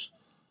pros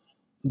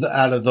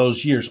out of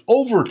those years,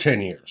 over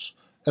 10 years,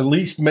 at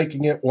least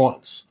making it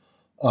once.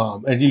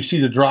 And you see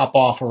the drop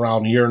off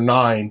around year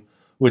 9,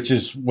 which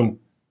is when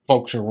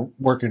folks are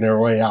working their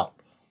way out.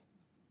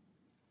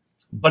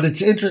 But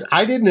it's interesting.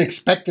 I didn't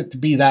expect it to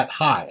be that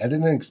high. I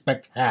didn't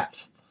expect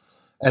half.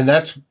 And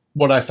that's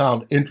what I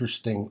found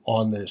interesting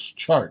on this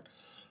chart.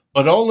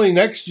 But only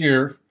next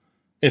year,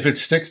 if it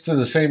sticks to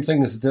the same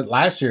thing as it did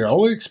last year, I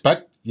only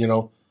expect,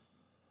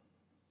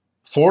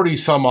 40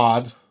 some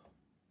odd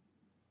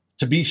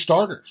to be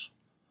starters.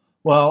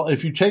 Well,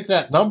 if you take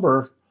that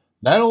number,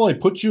 that only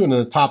puts you in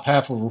the top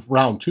half of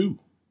round 2.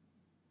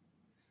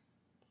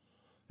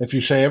 If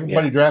you say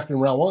everybody drafted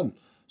in round 1.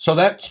 So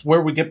that's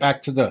where we get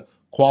back to the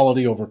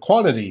quality over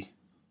quantity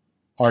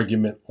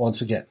argument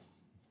once again.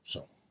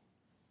 So,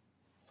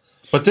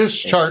 but this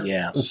chart,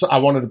 I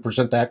wanted to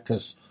present that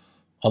because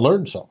I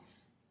learned something.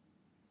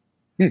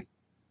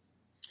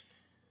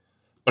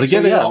 But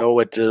again,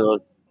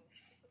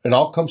 it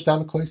all comes down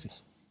to Kwesi.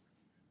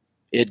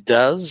 It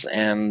does,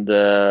 and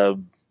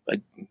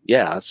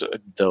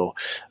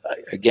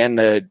again,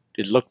 it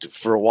looked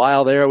for a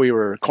while there. We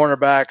were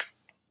cornerback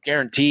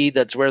guaranteed.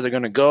 That's where they're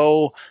going to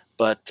go.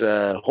 But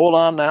hold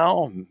on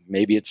now,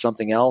 maybe it's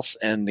something else.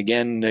 And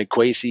again,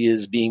 Kwesi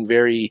is being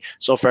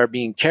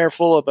being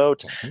careful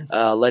about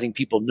letting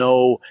people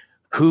know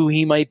who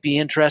he might be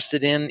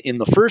interested in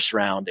the first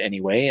round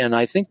anyway. And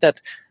I think that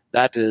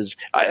is,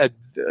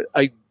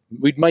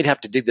 we might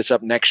have to dig this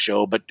up next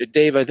show. But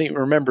Dave, I think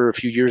remember a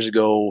few years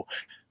ago,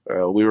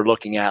 we were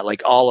looking at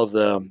like all of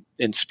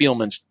in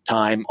Spielman's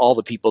time, all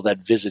the people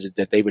that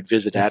they would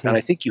visit at. And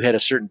I think you had a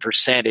certain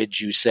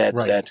percentage, you said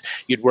that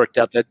you'd worked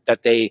out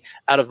that they,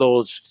 out of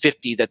those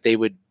 50 that they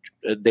would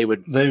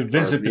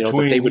visit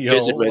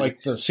with,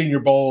 like the Senior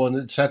Bowl and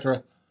et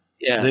cetera.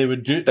 Yeah, they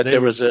would do that.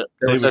 There was a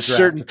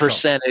certain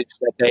percentage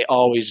that they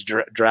always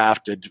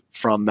drafted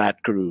from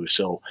that crew.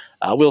 So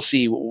we'll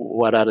see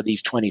what out of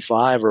these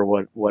 25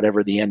 or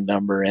whatever the end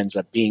number ends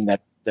up being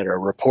that are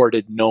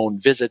reported known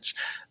visits,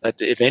 that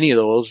if any of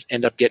those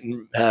end up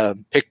getting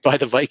picked by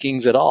the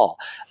Vikings at all.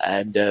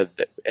 And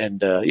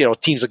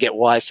teams will get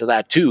wise to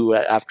that too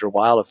after a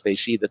while if they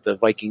see that the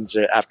Vikings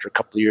after a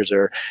couple of years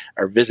are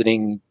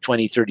visiting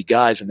 20, 30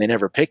 guys and they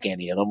never pick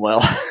any of them.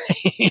 Well,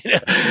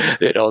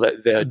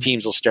 the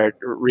teams will start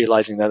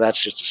realizing that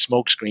that's just a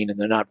smokescreen and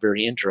they're not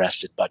very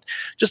interested. But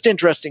just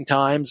interesting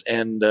times,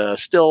 and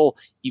still,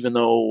 even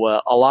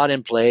though a lot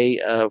in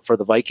play for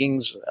the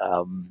Vikings,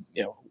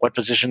 what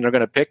position they're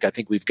going to pick, I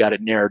think we've got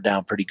it narrowed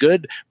down pretty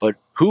good. But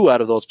who out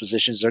of those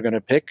positions they're going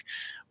to pick,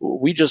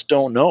 we just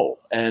don't know.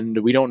 And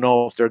we don't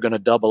know if they're going to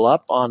double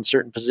up on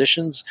certain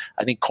positions.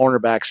 I think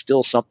cornerback's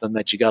still something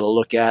that you got to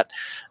look at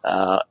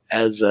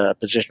as a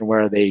position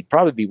where they'd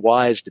probably be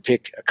wise to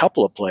pick a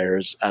couple of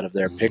players out of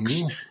their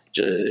picks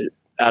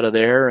out of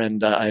there.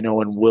 And I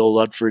know in Will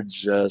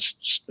Ludford's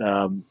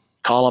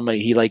column,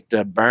 he liked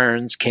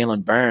Barnes.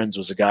 Kalen Barnes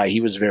was a guy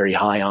he was very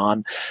high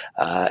on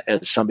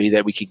as somebody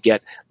that we could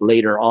get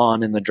later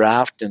on in the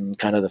draft in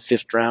kind of the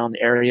 5th round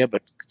area,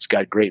 but it's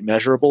got great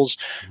measurables.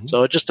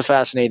 So it's just a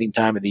fascinating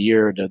time of the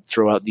year to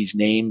throw out these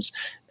names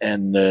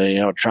and,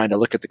 trying to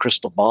look at the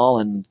crystal ball,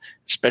 and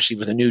especially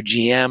with a new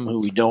GM who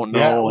we don't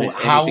know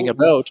anything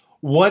about.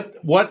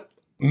 What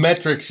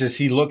metrics is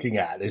he looking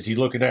at? Is he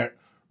looking at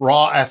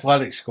raw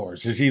athletic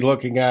scores? Is he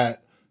looking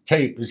at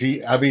tape?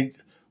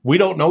 We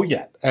don't know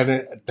yet,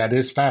 and that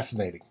is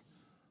fascinating.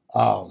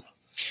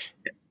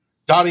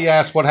 Donnie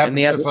asked what happens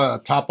if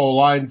a top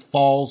O-line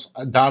falls.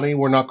 Donnie,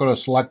 we're not going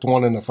to select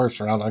one in the first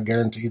round. I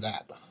guarantee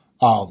that.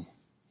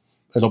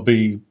 It'll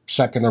be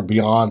second or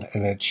beyond,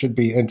 and it should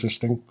be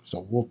interesting.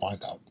 So we'll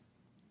find out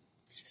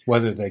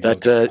whether they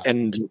go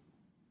and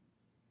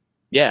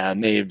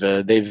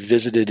they've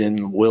visited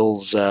in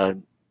Will's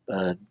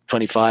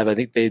 25. I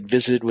think they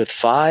visited with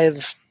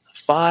five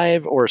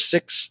or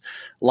six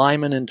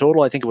linemen in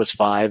total. I think it was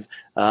 5,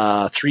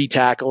 3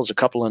 tackles, a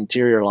couple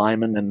interior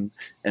linemen,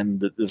 and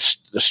the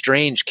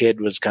strange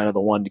kid was kind of the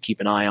one to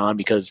keep an eye on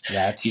because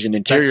he's an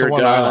interior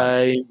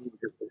guy.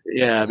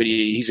 Yeah, but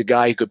he's a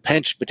guy who could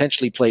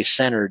potentially play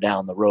center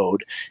down the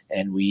road,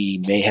 and we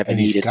may have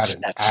needed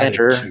that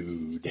center.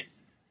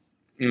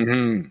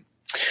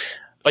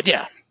 But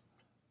yeah,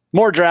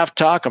 more draft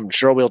talk. I'm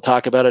sure we'll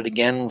talk about it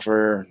again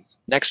for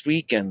next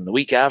week and the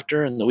week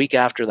after and the week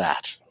after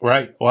that.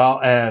 Right.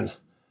 Well,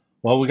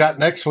 we got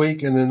next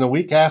week, and then the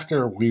week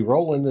after we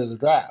roll into the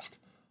draft.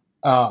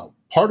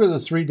 Part of the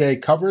 3-day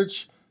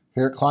coverage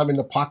here at Climbing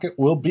the Pocket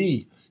will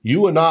be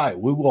you and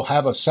we will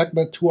have a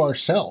segment to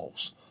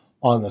ourselves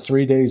on the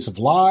 3 days of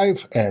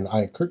live, and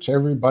I encourage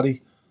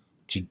everybody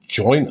to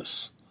join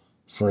us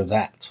for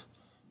that.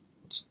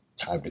 It's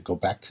time to go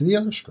back to the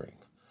other screen.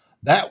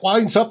 That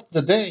winds up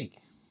the day.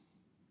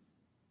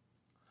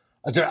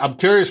 I'm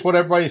curious what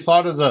everybody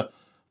thought of the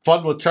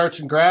fun with charts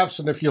and graphs,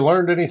 and if you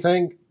learned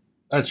anything,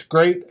 that's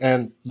great.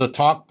 And the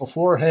talk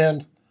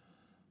beforehand,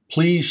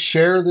 please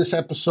share this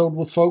episode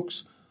with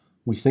folks.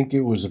 We think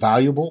it was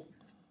valuable.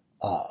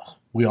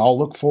 We all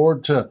look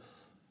forward to,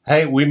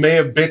 hey, we may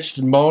have bitched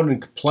and moaned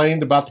and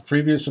complained about the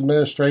previous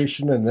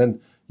administration and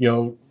then,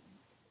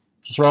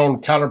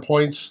 thrown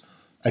counterpoints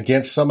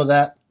against some of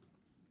that.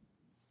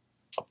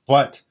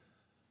 But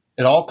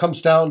it all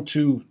comes down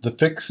to the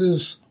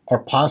fixes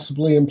are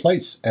possibly in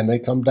place, and they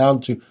come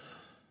down to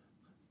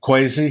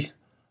Kwesi,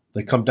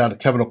 they come down to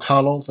Kevin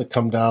O'Connell, they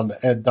come down to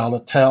Ed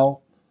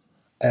Donatel,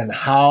 and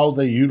how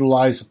they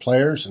utilize the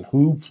players and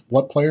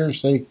what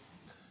players they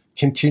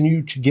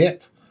continue to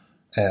get.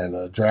 And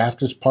a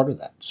draft is part of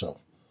that. So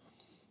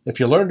if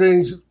you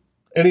learned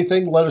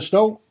anything, let us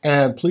know,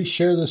 and please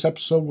share this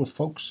episode with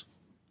folks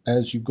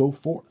as you go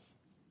forth.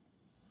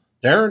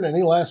 Darren,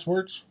 any last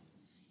words?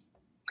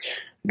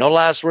 No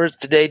last words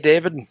today,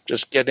 David.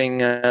 Just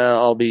getting.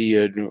 I'll be.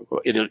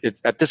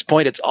 At this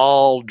point, it's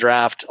all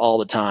draft all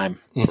the time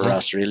for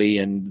us, really,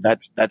 and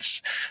that's.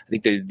 I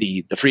think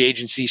the free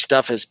agency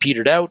stuff has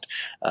petered out,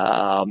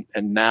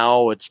 and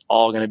now it's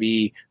all going to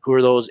be who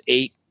are those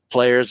 8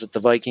 players that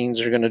the Vikings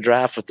are going to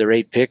draft with their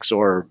 8 picks,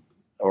 or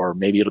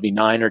maybe it'll be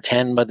 9 or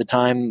 10 by the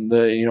time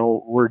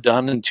we're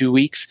done in 2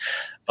 weeks.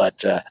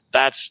 But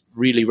that's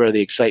really where the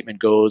excitement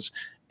goes.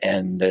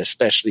 And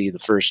especially the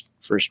first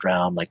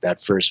round, like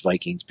that first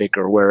Vikings pick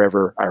or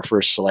wherever our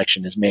first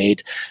selection is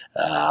made,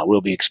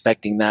 we'll be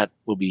expecting that.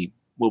 We'll be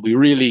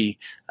really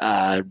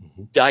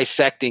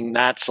dissecting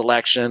that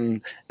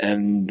selection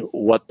and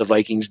what the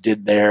Vikings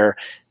did there.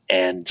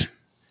 And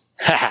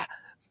Van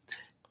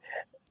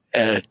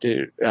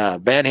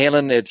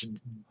Halen, it's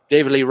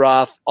David Lee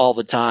Roth all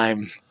the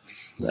time.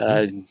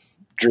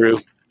 Drew,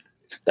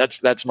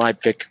 that's my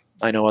pick.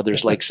 I know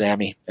others like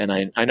Sammy, and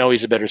I know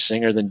he's a better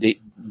singer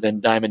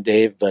than Diamond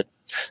Dave, but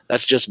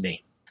that's just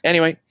me.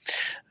 Anyway,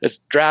 it's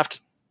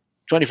draft,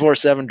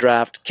 24/7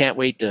 draft. Can't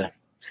wait to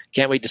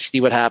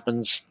see what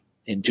happens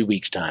in 2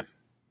 weeks' time.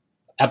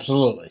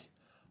 Absolutely.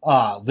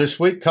 This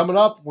week coming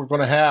up, we're going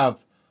to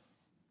have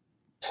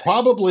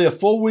probably a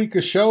full week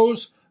of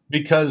shows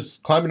because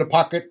Climbing the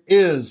Pocket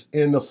is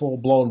in the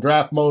full-blown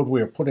draft mode.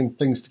 We are putting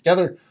things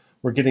together.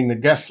 We're getting the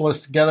guest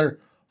list together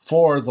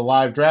for the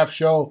live draft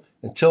show.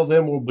 Until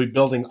then, we'll be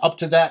building up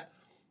to that.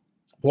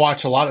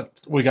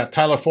 We got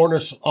Tyler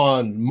Fornes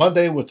on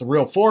Monday with the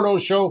Real Forno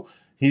show.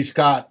 He's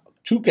got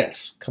 2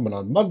 guests coming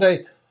on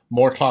Monday.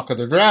 More talk of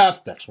the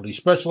draft. That's what he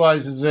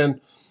specializes in.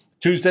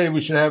 Tuesday,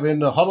 we should have In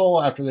the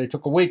Huddle after they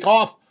took a week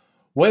off.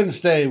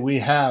 Wednesday, we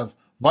have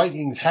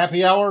Vikings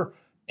Happy Hour.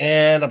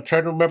 And I'm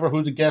trying to remember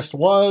who the guest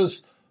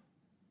was.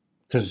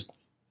 Because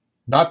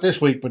not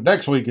this week, but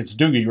next week, it's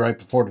Doogie right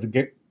before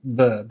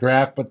the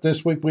draft. But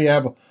this week, we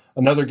have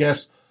another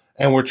guest.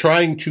 And we're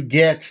trying to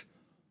get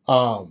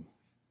the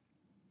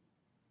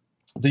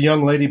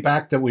young lady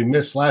back that we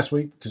missed last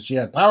week because she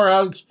had power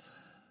outage.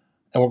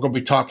 And we're going to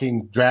be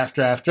talking draft,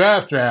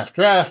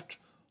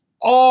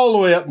 all the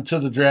way up until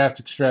the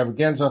draft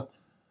extravaganza.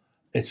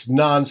 It's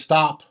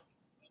nonstop.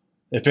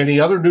 If any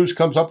other news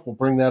comes up, we'll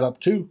bring that up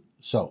too.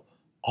 So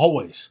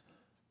always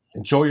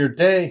enjoy your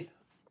day.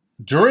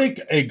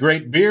 Drink a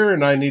great beer,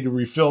 and I need to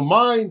refill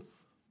mine.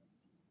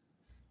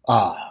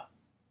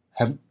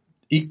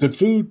 Eat good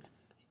food.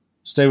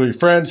 Stay with your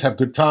friends, have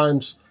good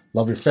times,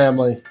 love your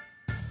family.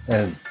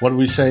 And what do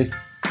we say,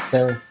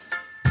 Darren?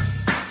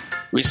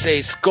 We say,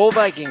 Skol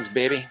Vikings,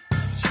 baby.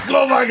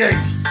 Skol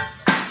Vikings!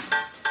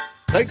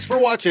 Thanks for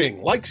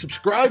watching. Like,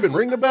 subscribe, and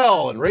ring the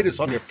bell, and rate us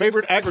on your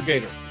favorite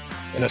aggregator.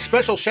 And a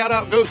special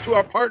shout-out goes to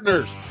our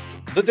partners,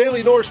 The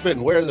Daily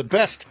Norseman, where the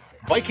best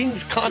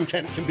Vikings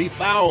content can be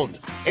found,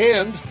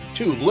 and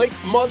to Lake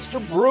Monster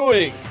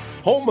Brewing,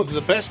 home of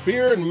the best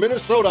beer in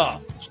Minnesota.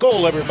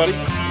 Skol, everybody.